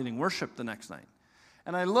not leading worship the next night.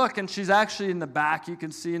 And I look, and she's actually in the back. You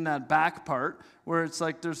can see in that back part where it's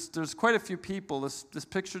like there's quite a few people. This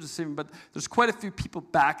picture deceiving, but there's quite a few people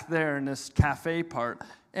back there in this cafe part.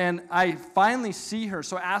 And I finally see her.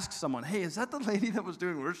 So I ask someone, hey, is that the lady that was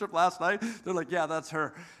doing worship last night? They're like, yeah, that's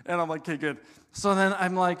her. And I'm like, okay, good. So then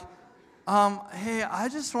I'm like, hey, I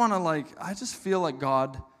just feel like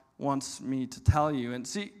God wants me to tell you. And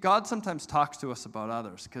see, God sometimes talks to us about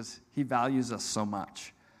others because he values us so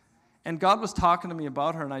much. And God was talking to me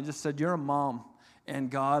about her, and I just said, you're a mom, and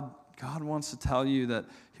God wants to tell you that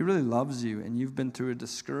he really loves you, and you've been through a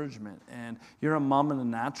discouragement, and you're a mom in the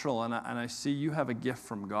natural, and I see you have a gift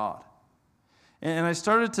from God. And I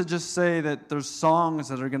started to just say that there's songs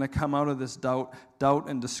that are going to come out of this doubt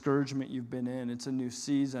and discouragement you've been in. It's a new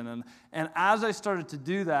season. And as I started to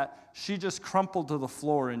do that, she just crumpled to the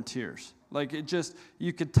floor in tears.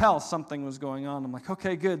 You could tell something was going on. I'm like,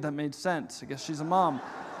 okay, good, that made sense. I guess she's a mom.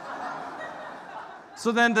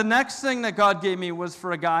 So then the next thing that God gave me was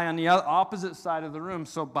for a guy on the opposite side of the room,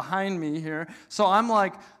 so behind me here. So I'm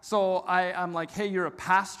like, hey, you're a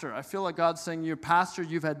pastor. I feel like God's saying, you're a pastor,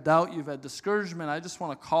 you've had doubt, you've had discouragement. I just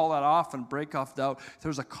want to call that off and break off doubt.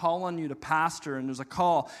 There's a call on you to pastor, and there's a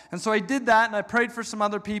call. And so I did that, and I prayed for some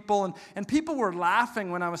other people, and people were laughing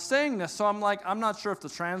when I was saying this. So I'm like, I'm not sure if the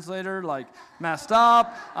translator, messed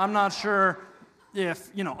up. I'm not sure if,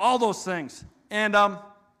 all those things. And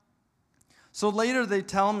so later they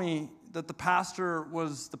tell me that the pastor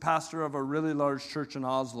was the pastor of a really large church in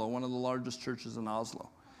Oslo, one of the largest churches in Oslo.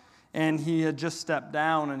 And he had just stepped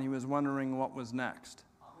down, and he was wondering what was next.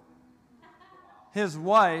 His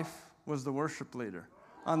wife was the worship leader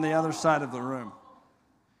on the other side of the room.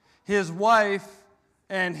 His wife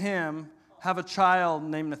and him have a child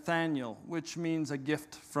named Nathaniel, which means a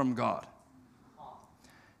gift from God.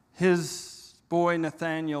 His boy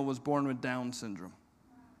Nathaniel was born with Down syndrome.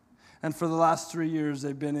 And for the last 3 years,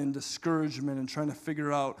 they've been in discouragement and trying to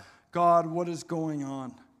figure out, God, what is going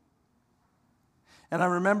on? And I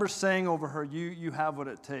remember saying over her, you have what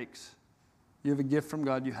it takes. You have a gift from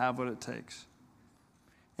God. You have what it takes.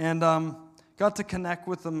 And got to connect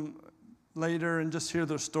with them later and just hear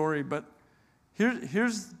their story. But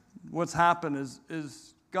here's what's happened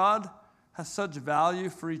is God has such value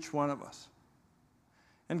for each one of us.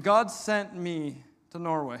 And God sent me to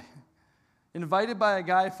Norway, invited by a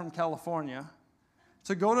guy from California,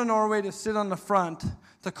 to go to Norway to sit on the front,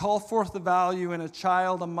 to call forth the value in a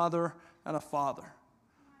child, a mother, and a father.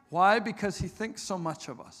 Why? Because he thinks so much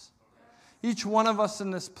of us. Each one of us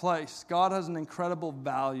in this place, God has an incredible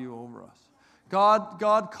value over us.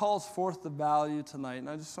 God calls forth the value tonight. And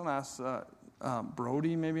I just want to ask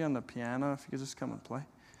Brody, maybe on the piano, if you could just come and play.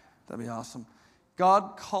 That'd be awesome.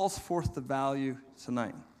 God calls forth the value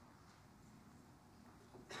tonight.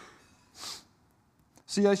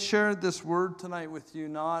 See, I shared this word tonight with you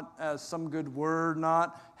not as some good word,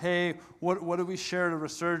 not, hey, what do we share to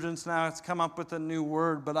Resurgence now? It's come up with a new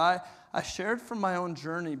word. But I shared from my own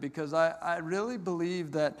journey because I really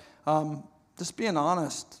believe that, just being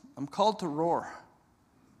honest, I'm called to roar.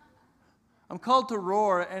 I'm called to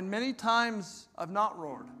roar, and many times I've not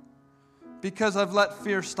roared. because I've let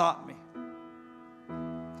fear stop me.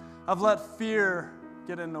 I've let fear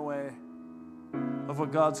get in the way of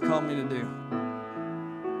what God's called me to do.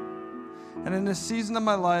 And in this season of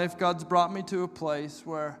my life, God's brought me to a place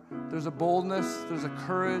where there's a boldness, there's a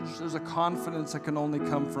courage, there's a confidence that can only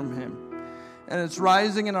come from Him. And it's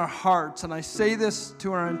rising in our hearts. And I say this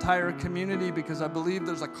to our entire community because I believe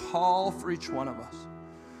there's a call for each one of us.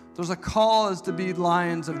 There's a call as to be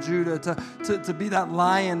lions of Judah, to be that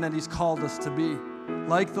lion that He's called us to be.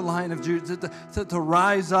 Like the Lion of Judah, to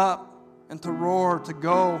rise up and to roar, to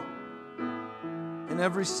go in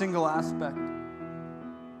every single aspect.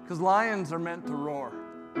 Because lions are meant to roar.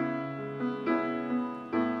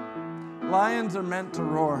 Lions are meant to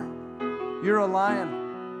roar. You're a lion.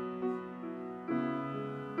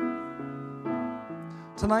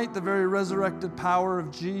 Tonight, the very resurrected power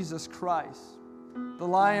of Jesus Christ, the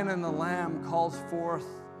Lion and the Lamb, calls forth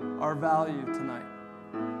our value tonight.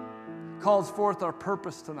 Calls forth our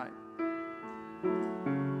purpose tonight.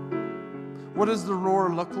 What does the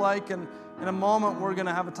roar look like? And in a moment, we're going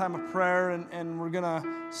to have a time of prayer, and we're going to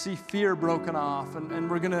see fear broken off, and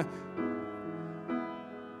we're going to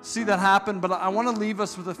see that happen. But I want to leave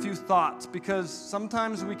us with a few thoughts, because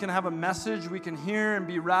sometimes we can have a message we can hear and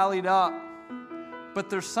be rallied up,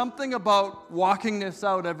 but there's something about walking this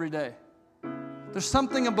out every day. There's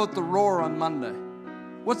something about the roar on Monday.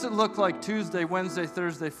 What's it look like Tuesday, Wednesday,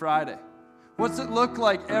 Thursday, Friday? What's it look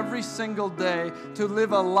like every single day to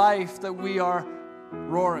live a life that we are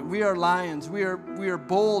roaring? We are lions. We are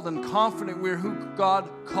bold and confident. We are who God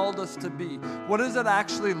called us to be. What does it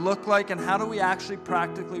actually look like, and how do we actually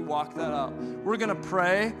practically walk that out? We're going to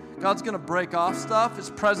pray. God's going to break off stuff.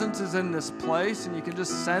 His presence is in this place, and you can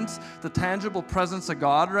just sense the tangible presence of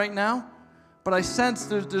God right now. But I sense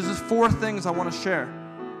there's just 4 things I want to share.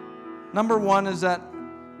 Number 1 is that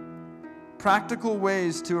practical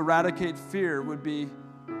ways to eradicate fear would be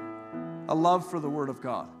a love for the Word of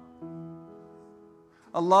God.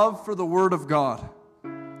 A love for the Word of God.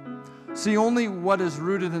 See, only what is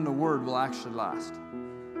rooted in the Word will actually last.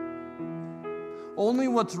 Only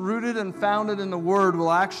what's rooted and founded in the Word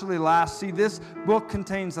will actually last. See, this book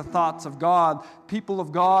contains the thoughts of God. People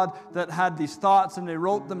of God that had these thoughts, and they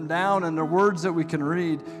wrote them down, and they're words that we can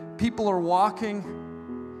read. People are walking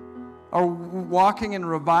in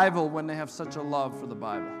revival when they have such a love for the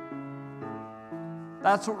Bible.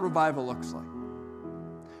 That's what revival looks like.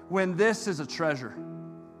 When this is a treasure.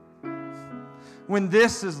 When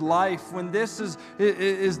this is life, when this is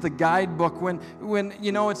the guidebook, when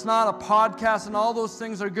it's not a podcast and all those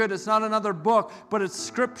things are good. It's not another book, but it's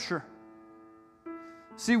Scripture.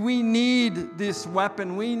 See, we need this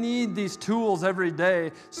weapon. We need these tools every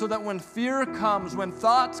day so that when fear comes, when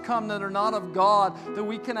thoughts come that are not of God, that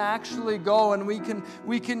we can actually go and we can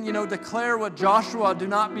declare what Joshua, do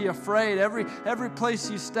not be afraid. Every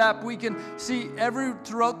place you step, we can see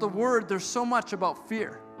throughout the Word, there's so much about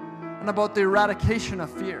fear and about the eradication of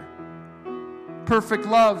fear. Perfect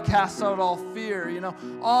love casts out all fear,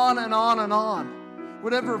 on and on and on.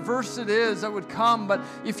 Whatever verse it is that would come, but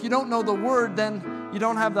if you don't know the Word, then you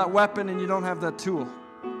don't have that weapon and you don't have that tool.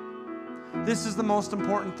 This is the most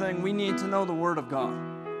important thing. We need to know the Word of God.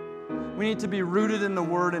 We need to be rooted in the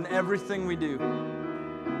Word in everything we do.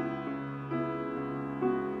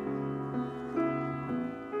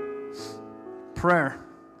 Prayer.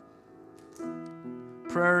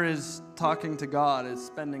 Prayer is talking to God, it's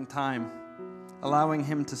spending time, allowing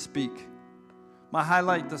Him to speak. My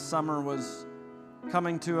highlight this summer was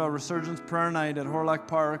coming to a Resurgence prayer night at Horlock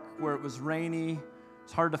Park where it was rainy,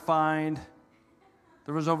 it's hard to find.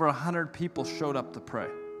 There was over 100 people showed up to pray.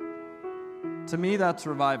 To me, that's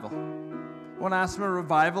revival. When I ask me what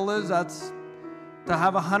revival is, that's to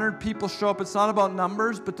have 100 people show up. It's not about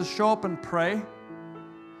numbers, but to show up and pray.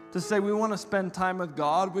 To say we want to spend time with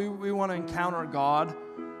God, we want to encounter God.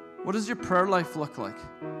 What does your prayer life look like?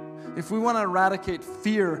 If we want to eradicate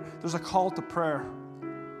fear, there's a call to prayer.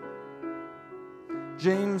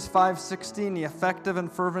 James 5:16, the effective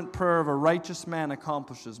and fervent prayer of a righteous man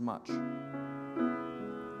accomplishes much. In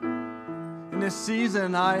this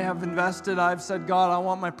season, I've said, God, I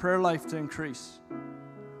want my prayer life to increase.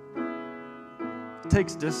 It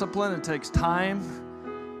takes discipline, it takes time.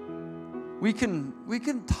 We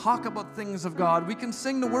can talk about things of God. We can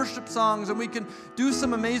sing the worship songs, and we can do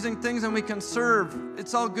some amazing things, and we can serve.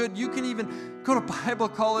 It's all good. You can even go to Bible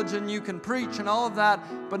college, and you can preach and all of that,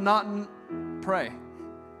 but not pray.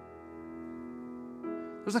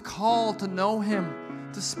 There's a call to know Him,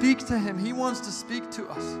 to speak to Him. He wants to speak to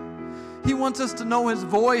us. He wants us to know His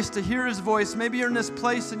voice, to hear His voice. Maybe you're in this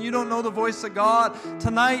place and you don't know the voice of God.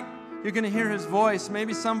 Tonight, you're going to hear His voice,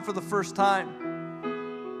 maybe some for the first time.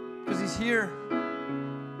 Because He's He's here.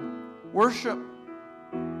 Worship.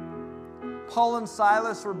 Paul and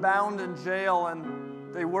Silas were bound in jail,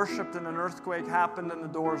 and they worshiped, and an earthquake happened, and the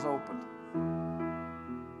doors opened.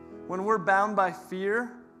 When we're bound by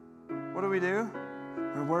fear, what do?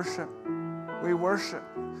 We worship. We worship.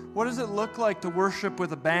 What does it look like to worship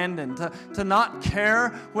with abandon? To not care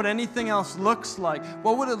what anything else looks like?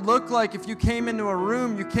 What would it look like if you came into a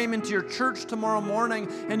room, you came into your church tomorrow morning,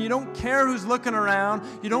 and you don't care who's looking around,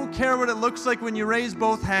 you don't care what it looks like when you raise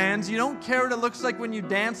both hands, you don't care what it looks like when you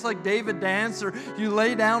dance like David danced, or you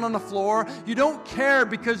lay down on the floor. You don't care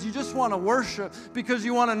because you just want to worship, because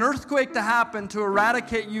you want an earthquake to happen to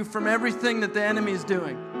eradicate you from everything that the enemy is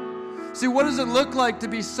doing. See, what does it look like to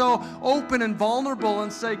be so open and vulnerable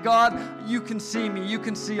and say, God, you can see me. You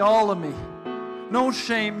can see all of me. No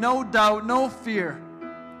shame, no doubt, no fear.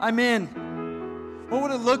 I'm in. What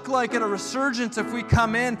would it look like at a resurgence if we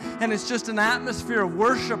come in and it's just an atmosphere of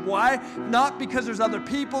worship? Why? Not because there's other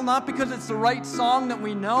people, not because it's the right song that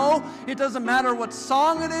we know. It doesn't matter what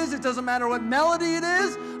song it is. It doesn't matter what melody it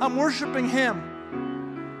is. I'm worshiping Him.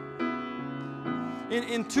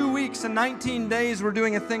 In 2 weeks and 19 days, we're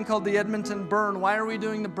doing a thing called the Edmonton Burn. Why are we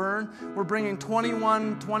doing the Burn? We're bringing 20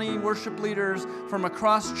 worship leaders from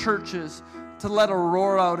across churches to let a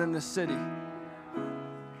roar out in the city.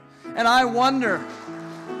 And I wonder,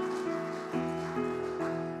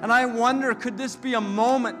 could this be a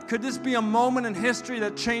moment? Could this be a moment in history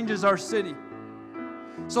that changes our city?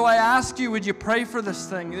 So I ask you, would you pray for this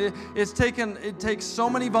thing? It takes so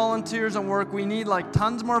many volunteers and work. We need like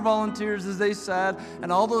tons more volunteers, as they said,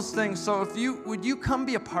 and all those things. So would you come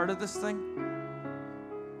be a part of this thing?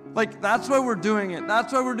 Like, that's why we're doing it.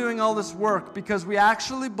 That's why we're doing all this work, because we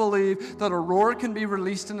actually believe that a roar can be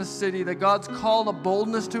released in a city, that God's called a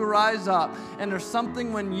boldness to rise up. And there's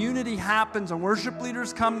something when unity happens and worship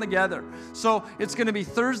leaders come together. So it's going to be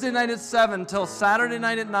Thursday night at 7 till Saturday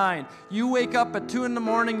night at 9. You wake up at 2 in the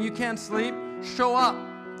morning, you can't sleep, show up.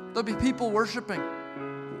 There'll be people worshiping.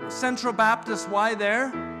 Central Baptist, why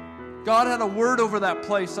there? God had a word over that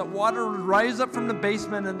place, that water would rise up from the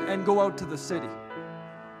basement and go out to the city.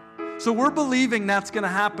 So we're believing that's going to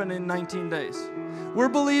happen in 19 days. We're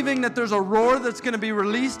believing that there's a roar that's going to be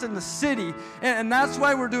released in the city. And that's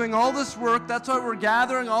why we're doing all this work. That's why we're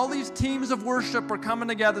gathering. All these teams of worship are coming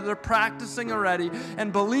together. They're practicing already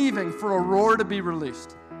and believing for a roar to be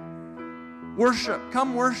released. Worship.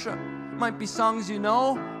 Come worship. Might be songs you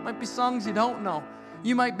know. Might be songs you don't know.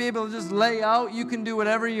 You might be able to just lay out. You can do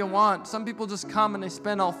whatever you want. Some people just come and they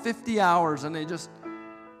spend all 50 hours and they just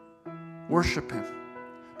worship Him.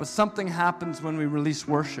 But something happens when we release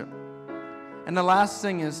worship. And the last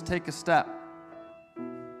thing is take a step.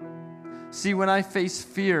 See, when I face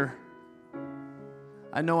fear,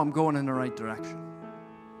 I know I'm going in the right direction.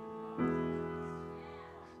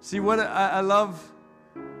 See, what I love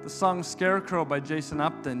the song Scarecrow by Jason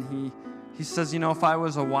Upton. He says, if I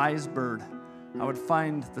was a wise bird, I would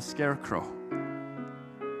find the scarecrow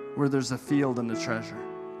where there's a field and a treasure.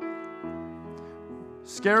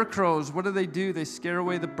 Scarecrows, what do? They scare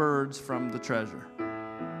away the birds from the treasure.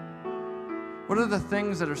 What are the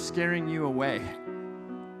things that are scaring you away?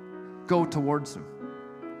 Go towards them.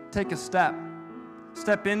 Take a step.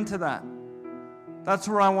 Step into that. That's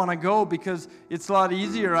where I want to go, because it's a lot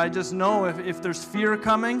easier. I just know if there's fear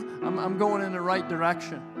coming, I'm going in the right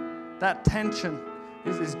direction. That tension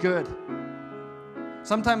is good.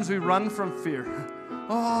 Sometimes we run from fear.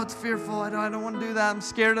 Oh, it's fearful. I don't want to do that. I'm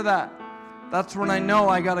scared of that. That's when I know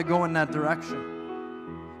I got to go in that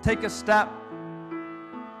direction. Take a step.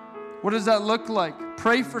 What does that look like?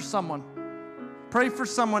 Pray for someone. Pray for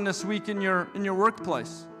someone this week in your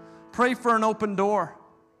workplace. Pray for an open door.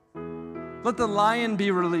 Let the lion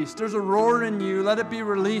be released. There's a roar in you. Let it be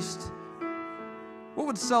released. What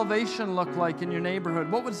would salvation look like in your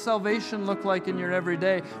neighborhood? What would salvation look like in your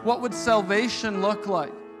everyday? What would salvation look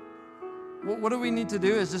like? What do we need to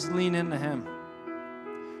do is just lean into Him.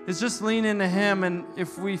 It's just lean into Him, and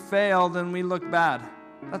if we fail, then we look bad.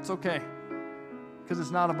 That's okay, because it's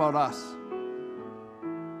not about us.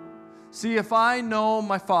 See, if I know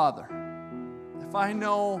my Father, if I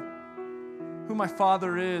know who my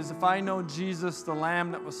Father is, if I know Jesus, the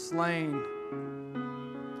Lamb that was slain,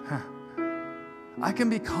 I can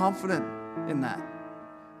be confident in that.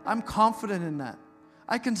 I'm confident in that.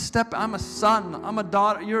 I can step, I'm a son, I'm a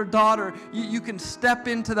daughter, you're a daughter. You can step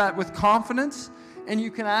into that with confidence, and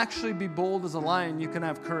you can actually be bold as a lion. You can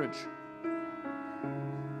have courage.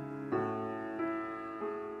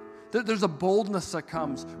 There's a boldness that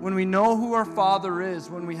comes when we know who our Father is,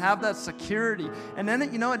 when we have that security. And then,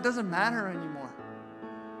 it doesn't matter anymore.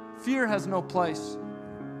 Fear has no place.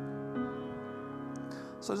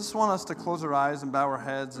 So I just want us to close our eyes and bow our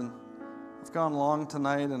heads. And I've gone long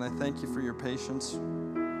tonight, and I thank you for your patience.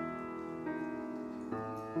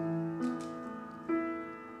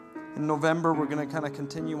 In November, we're going to kind of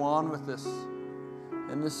continue on with this.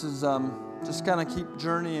 And this is just kind of keep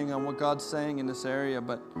journeying on what God's saying in this area.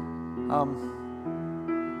 But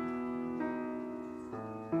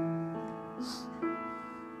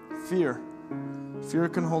fear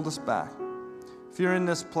can hold us back. If you're in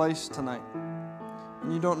this place tonight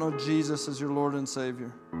and you don't know Jesus as your Lord and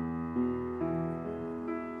Savior,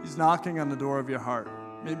 He's knocking on the door of your heart.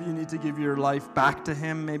 Maybe you need to give your life back to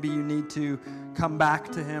Him. Maybe you need to come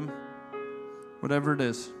back to Him. Whatever it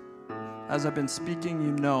is. As I've been speaking,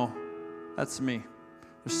 you know that's me.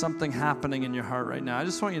 There's something happening in your heart right now. I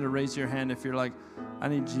just want you to raise your hand if you're like, I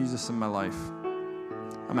need Jesus in my life.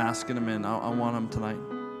 I'm asking Him in. I want Him tonight.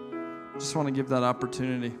 I just want to give that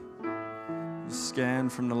opportunity. Just scan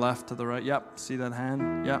from the left to the right. Yep, see that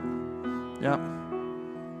hand? Yep.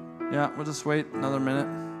 Yeah, we'll just wait another minute.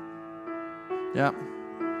 Yep.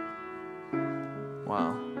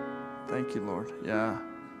 Wow. Thank you, Lord. Yeah.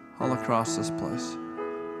 All across this place.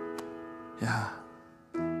 Yeah.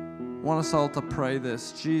 I want us all to pray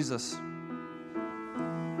this. Jesus,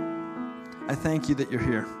 I thank you that you're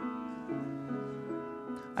here.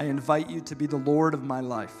 I invite you to be the Lord of my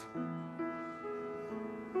life.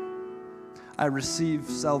 I receive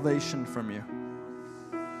salvation from you.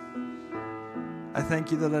 I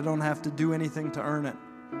thank you that I don't have to do anything to earn it.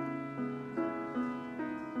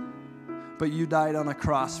 But you died on a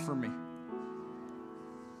cross for me.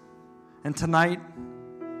 And tonight,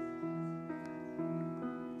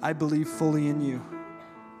 I believe fully in you.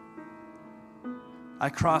 I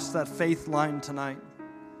cross that faith line tonight.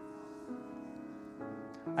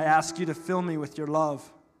 I ask you to fill me with your love.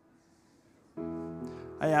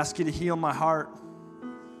 I ask you to heal my heart.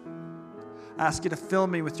 I ask you to fill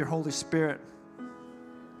me with your Holy Spirit.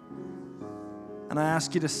 And I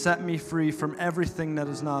ask you to set me free from everything that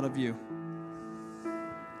is not of you.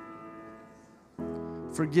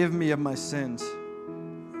 Forgive me of my sins.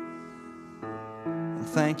 And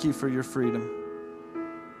thank you for your freedom.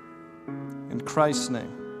 In Christ's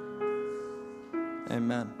name,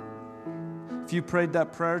 amen. If you prayed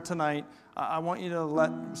that prayer tonight, I want you to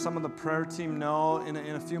let some of the prayer team know. In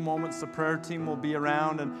a few moments, the prayer team will be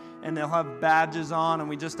around, and they'll have badges on, and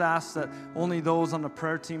we just ask that only those on the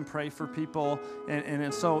prayer team pray for people.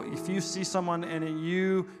 And so if you see someone and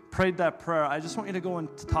you prayed that prayer, I just want you to go and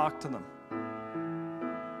talk to them.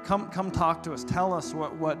 Come talk to us. Tell us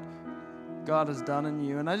what God has done in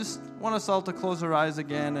you. And I just want us all to close our eyes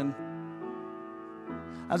again. And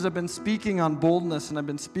as I've been speaking on boldness, and I've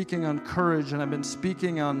been speaking on courage, and I've been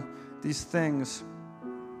speaking on these things,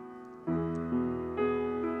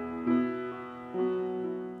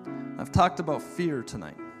 I've talked about fear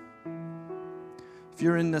tonight. If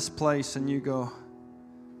you're in this place and you go,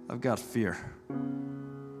 I've got fear.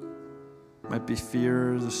 Might be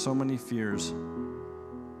fear, there's so many fears.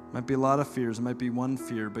 Might be a lot of fears, it might be one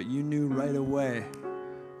fear, but you knew right away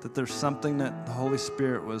that there's something that the Holy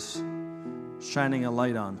Spirit was shining a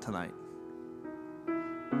light on tonight.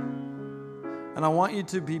 And I want you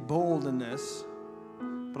to be bold in this,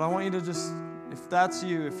 but I want you to just, if that's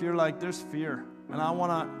you, if you're like, there's fear, and I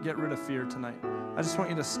want to get rid of fear tonight, I just want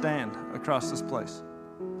you to stand across this place.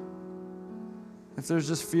 If there's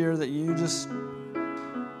just fear that you just...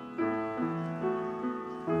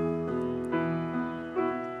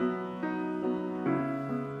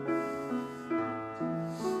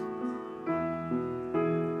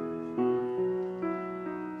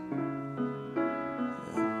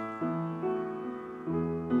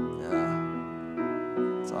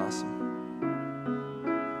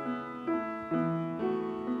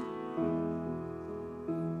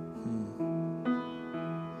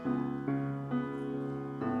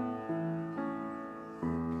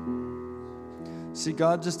 See,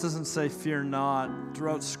 God just doesn't say, fear not.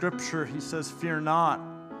 Throughout Scripture, He says, fear not,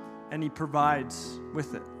 and He provides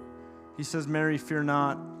with it. He says, Mary, fear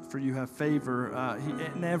not, for you have favor.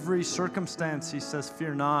 In every circumstance, He says,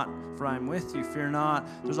 fear not, for I am with you. Fear not.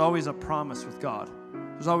 There's always a promise with God.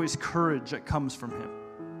 There's always courage that comes from Him.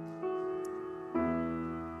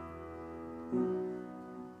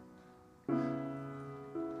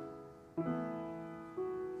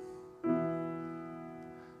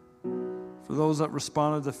 For those that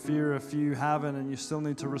responded to fear, if you haven't and you still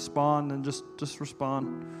need to respond, then just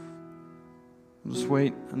respond. Just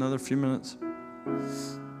wait another few minutes.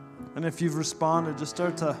 And if you've responded, just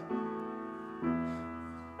start to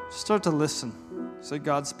listen. Say,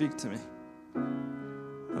 God, speak to me.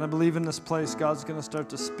 And I believe in this place, God's going to start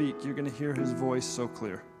to speak. You're going to hear His voice so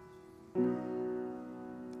clear.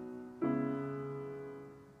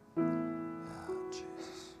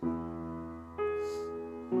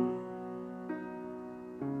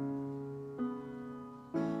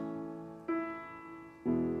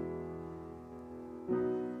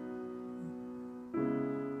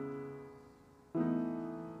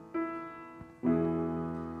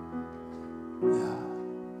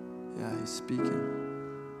 speaking.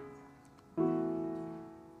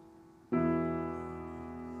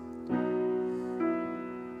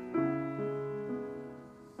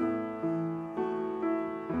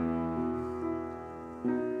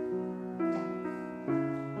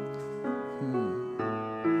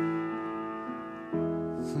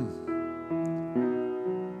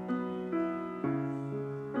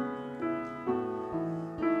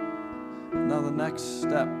 Now the next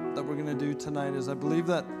step that we're going to do tonight is I believe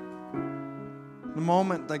that the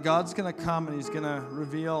moment that God's going to come and he's going to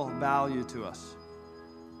reveal value to us.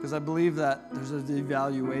 Because I believe that there's a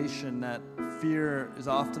devaluation that fear is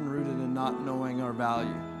often rooted in not knowing our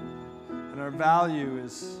value. And our value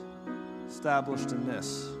is established in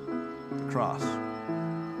this, the cross.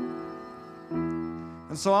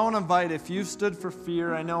 And so I want to invite, if you've stood for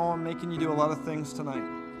fear, I know I'm making you do a lot of things tonight.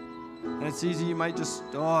 And it's easy, you might just,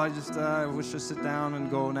 I wish to sit down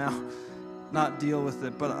and go now, not deal with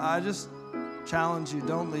it. But I just challenge you,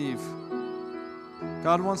 don't leave.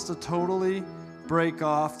 God wants to totally break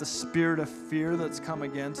off the spirit of fear that's come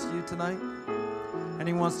against you tonight. And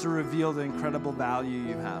he wants to reveal the incredible value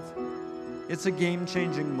you have. It's a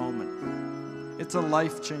game-changing moment. It's a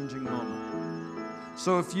life-changing moment.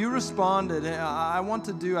 So if you responded,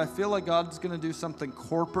 I feel like God's going to do something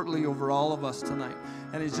corporately over all of us tonight.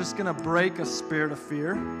 And he's just going to break a spirit of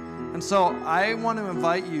fear. And so I want to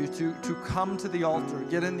invite you to come to the altar,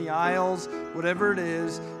 get in the aisles, whatever it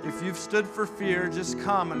is. If you've stood for fear, just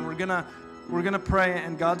come and we're going to pray,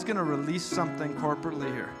 and God's going to release something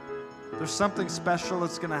corporately here. There's something special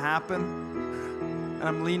that's going to happen, and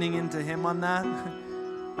I'm leaning into him on that.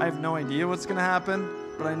 I have no idea what's going to happen,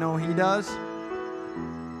 but I know he does.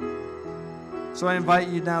 So I invite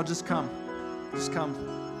you now, just come. Just come.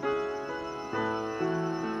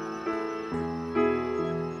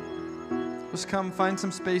 Just come, find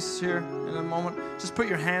some space here in a moment. Just put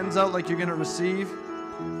your hands out like you're going to receive,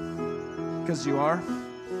 because you are.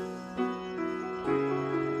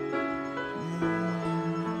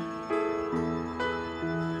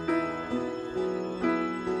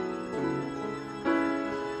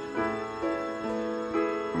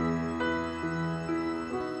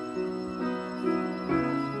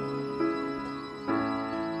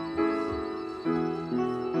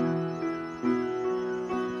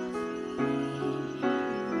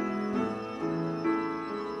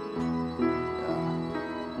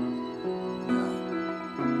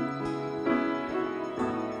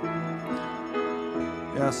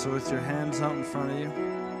 So with your hands out in front of you,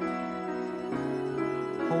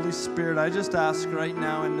 Holy Spirit, I just ask right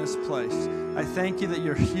now in this place, I thank you that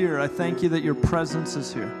you're here. I thank you that your presence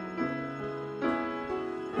is here.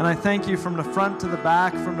 And I thank you from the front to the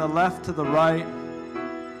back, from the left to the right.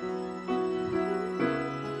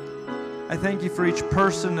 I thank you for each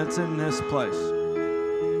person that's in this place.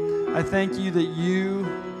 I thank you that you,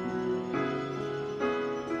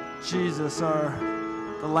 Jesus, are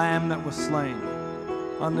the Lamb that was slain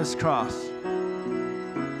on this cross.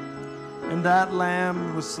 And that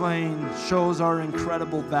Lamb was slain shows our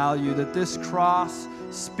incredible value, that this cross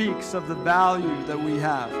speaks of the value that we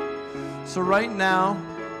have. So right now,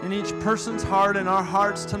 in each person's heart, in our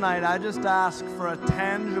hearts tonight, I just ask for a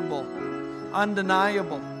tangible,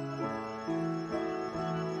 undeniable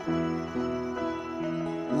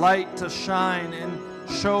light to shine and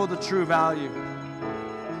show the true value.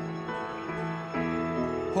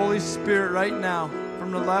 Holy Spirit, right now,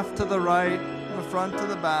 from the left to the right, from the front to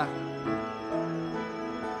the back,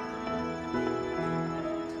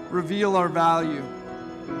 reveal our value.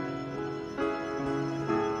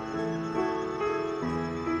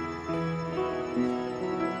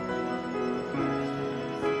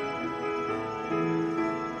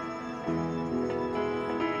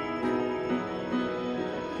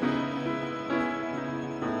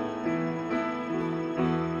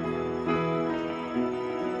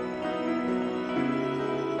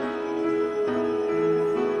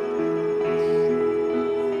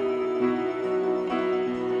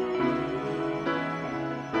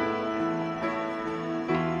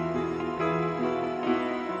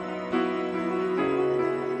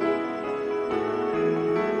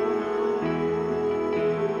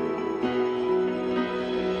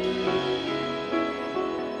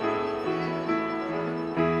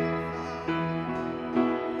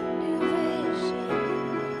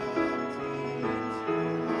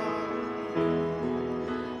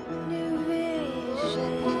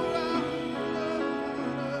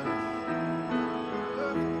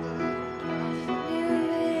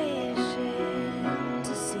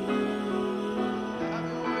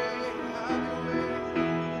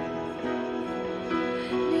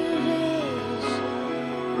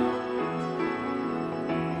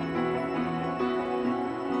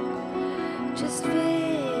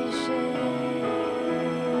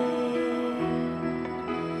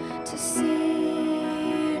 to see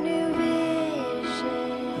new vision.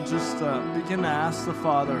 And just begin to ask the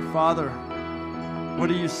Father, Father, what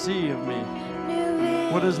do you see of me?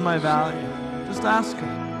 What is my value? Just ask Him.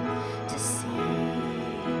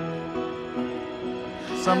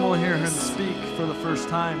 Some will hear Him speak for the first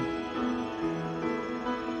time.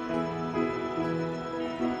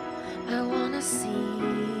 I want to see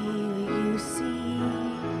what you see.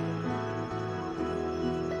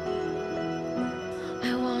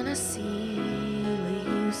 I want to see what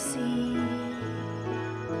you see.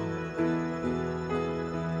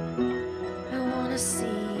 I want to see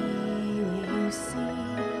what you see.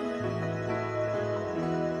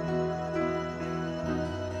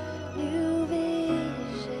 New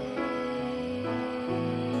vision.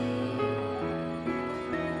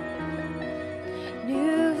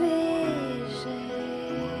 New vision.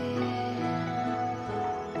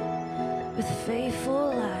 With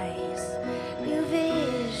faithful eyes. New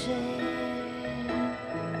vision.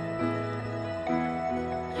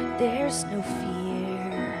 There's no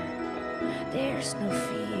fear. There's no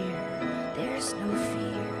fear. There's no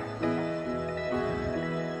fear.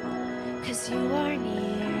 'Cause you are near.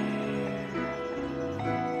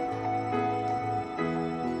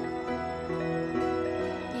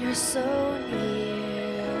 You're so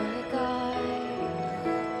near, God.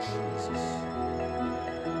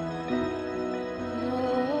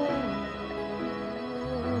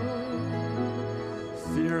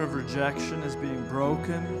 Fear of rejection is being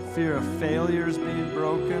broken. Fear of failure is being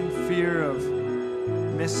broken. Fear of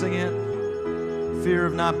missing it. Fear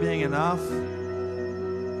of not being enough.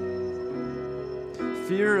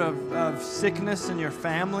 Fear of sickness in your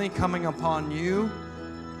family coming upon you.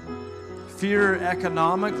 Fear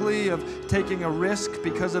economically of taking a risk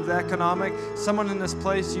because of the economic. Someone in this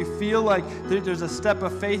place, you feel like there's a step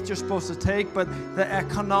of faith you're supposed to take, but the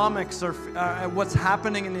economics are what's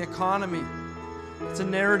happening in the economy. It's a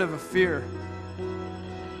narrative of fear.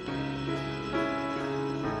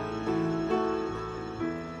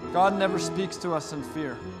 God never speaks to us in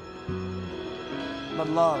fear, but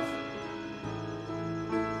love.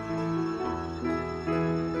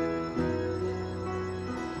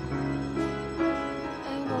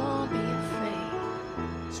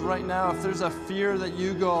 Right now, if there's a fear that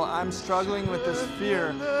you go, I'm struggling with this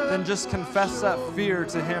fear, then just confess that fear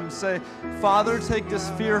to Him. Say, Father, take this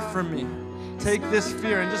fear from me. Take this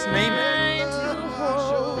fear and just name it. It's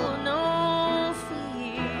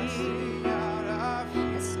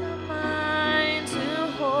not mine to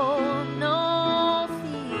hold, no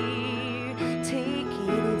fear. Take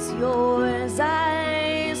it, it's yours.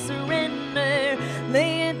 I surrender.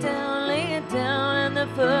 Lay it down at the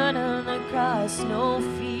foot of the cross. No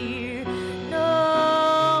fear.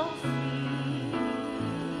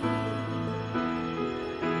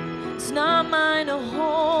 It's not mine to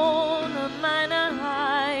hold, not mine to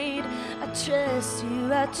hide. I trust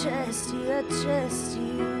you, I trust you, I trust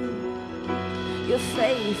you. You're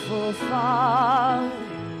faithful, Father.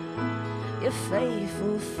 You're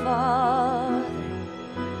faithful, Father.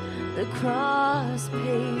 The cross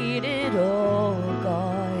paid it all,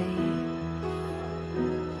 God.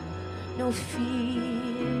 No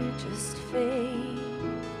fear, just faith.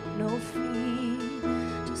 No fear,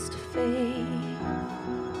 just faith.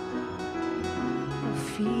 No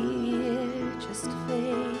fear, just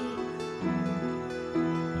faith.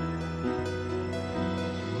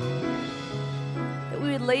 That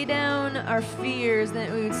we would lay down our fears,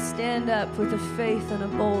 that we would stand up with a faith and a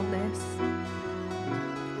boldness.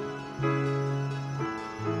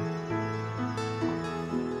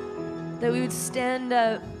 That we would stand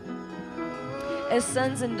up as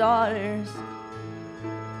sons and daughters.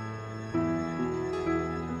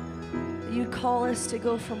 You call us to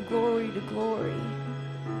go from glory to glory.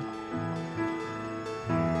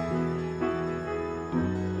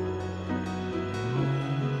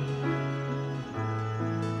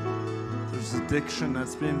 There's addiction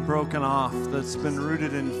that's being broken off, that's been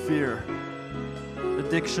rooted in fear.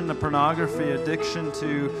 Addiction to pornography, addiction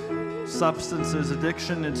to substances,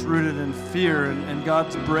 addiction, it's rooted in fear, and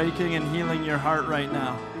God's breaking and healing your heart right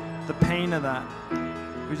now. The pain of that.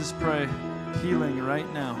 We just pray healing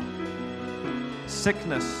right now.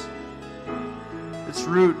 Sickness, its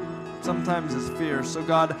root sometimes is fear. So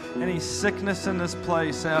God, any sickness in this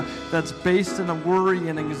place that's based in a worry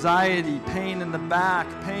and anxiety, pain in the back,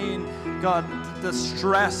 pain, God, the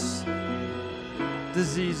stress,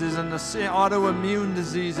 diseases and the autoimmune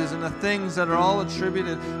diseases and the things that are all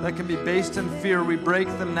attributed that can be based in fear. We break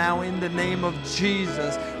them now in the name of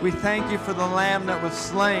Jesus. We thank you for the Lamb that was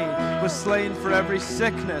slain for every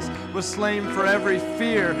sickness, was slain for every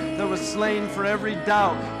fear, that was slain for every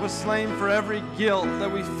doubt, was slain for every guilt,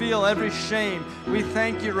 that we feel every shame. We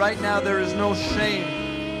thank you right now there is no shame.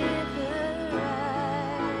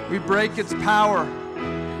 We break its power.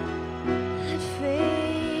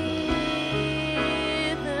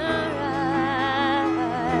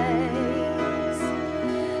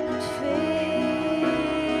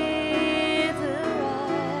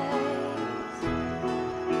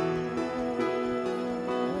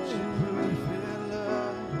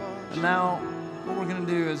 Now, what we're going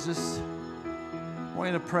to do is just, I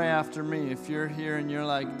want you to pray after me. If you're here and you're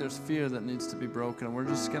like, there's fear that needs to be broken, we're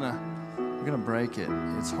going to break it,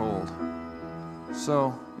 its hold.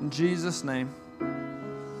 So, in Jesus' name,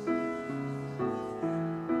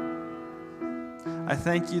 I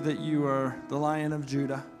thank you that you are the Lion of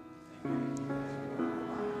Judah.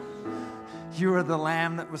 You are the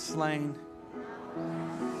Lamb that was slain.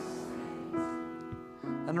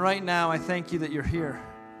 And right now, I thank you that you're here.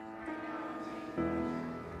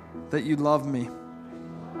 That you love me.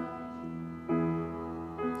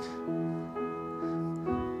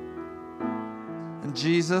 And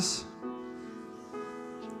Jesus,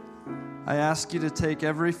 I ask you to take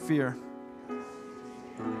every fear,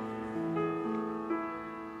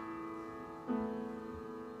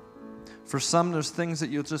 for some, there's things that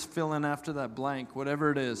you'll just fill in after that blank,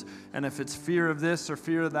 whatever it is. And if it's fear of this or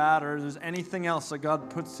fear of that, or there's anything else that God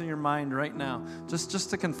puts in your mind right now, just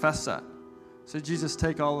to confess that. Say, Jesus,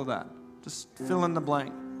 take all of that. Just fill in the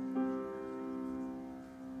blank.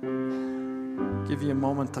 Give you a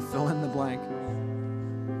moment to fill in the blank.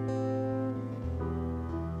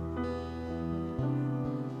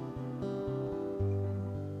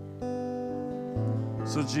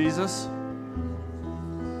 So, Jesus,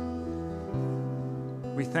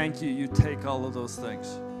 we thank you, you take all of those things.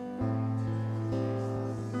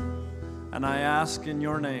 And I ask in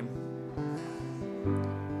your name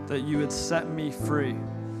that you would set me free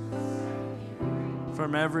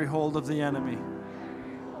from every hold of the enemy,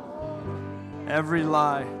 every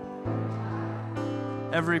lie,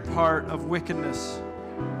 every part of wickedness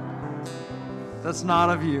that's not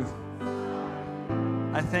of you.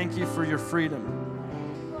 I thank you for your freedom,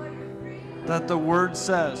 that the word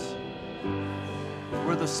says,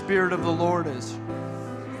 where the Spirit of the Lord is,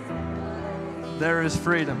 there is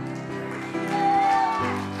freedom.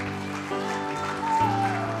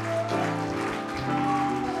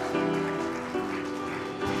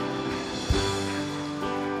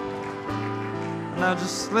 Now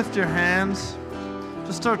just lift your hands.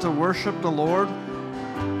 Just start to worship the Lord.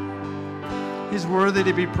 He's worthy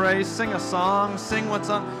to be praised. Sing a song. Sing what's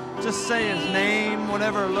on. Just say His name,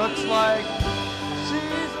 whatever it looks like.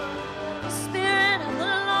 Jesus. The Spirit of the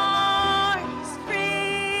Lord is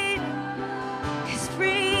freedom. Is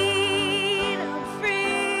freedom,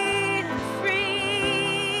 freedom,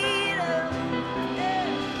 freedom. Yeah.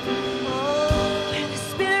 Oh, the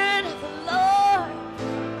Spirit of the Lord.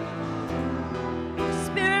 The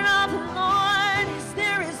Spirit of the Lord is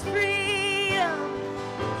there is freedom.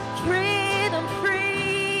 Freedom, freedom,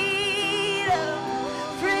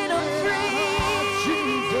 freedom, freedom.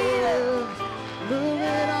 Jesus, move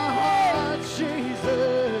in our hearts,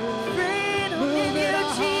 Jesus. Freedom Move in in you,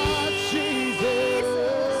 our hearts, Jesus.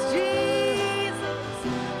 Jesus.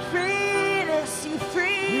 Freed us, you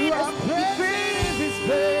freed You are us, you present in this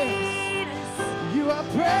place. freed us. You are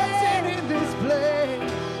present in this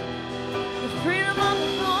place. The freedom of the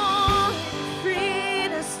Lord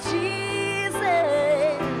freed us, Jesus.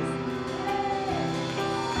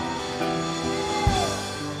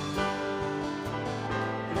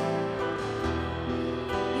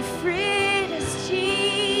 You freed us,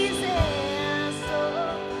 Jesus.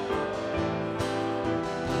 Oh.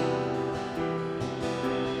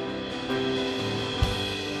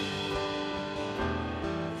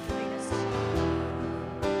 Freed us,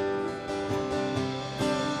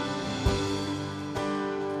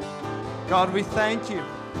 God, we thank you.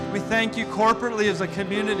 We thank you corporately as a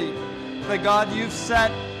community that, God, you've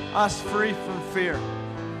set us free from fear.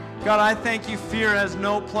 God, I thank you fear has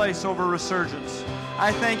no place over Resurgence.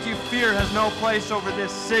 I thank you fear has no place over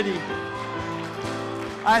this city.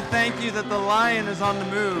 I thank you that the Lion is on the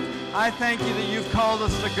move. I thank you that you've called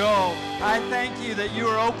us to go. I thank you that you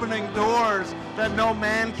are opening doors that no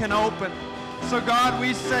man can open. So God,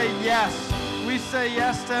 we say yes. We say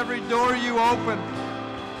yes to every door you open.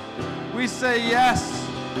 We say yes.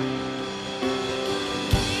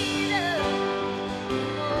 freedom,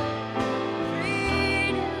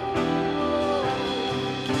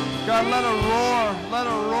 God, let a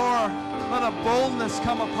boldness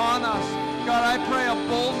come upon us. God, I pray a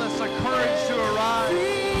boldness, a courage to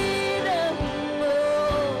arise.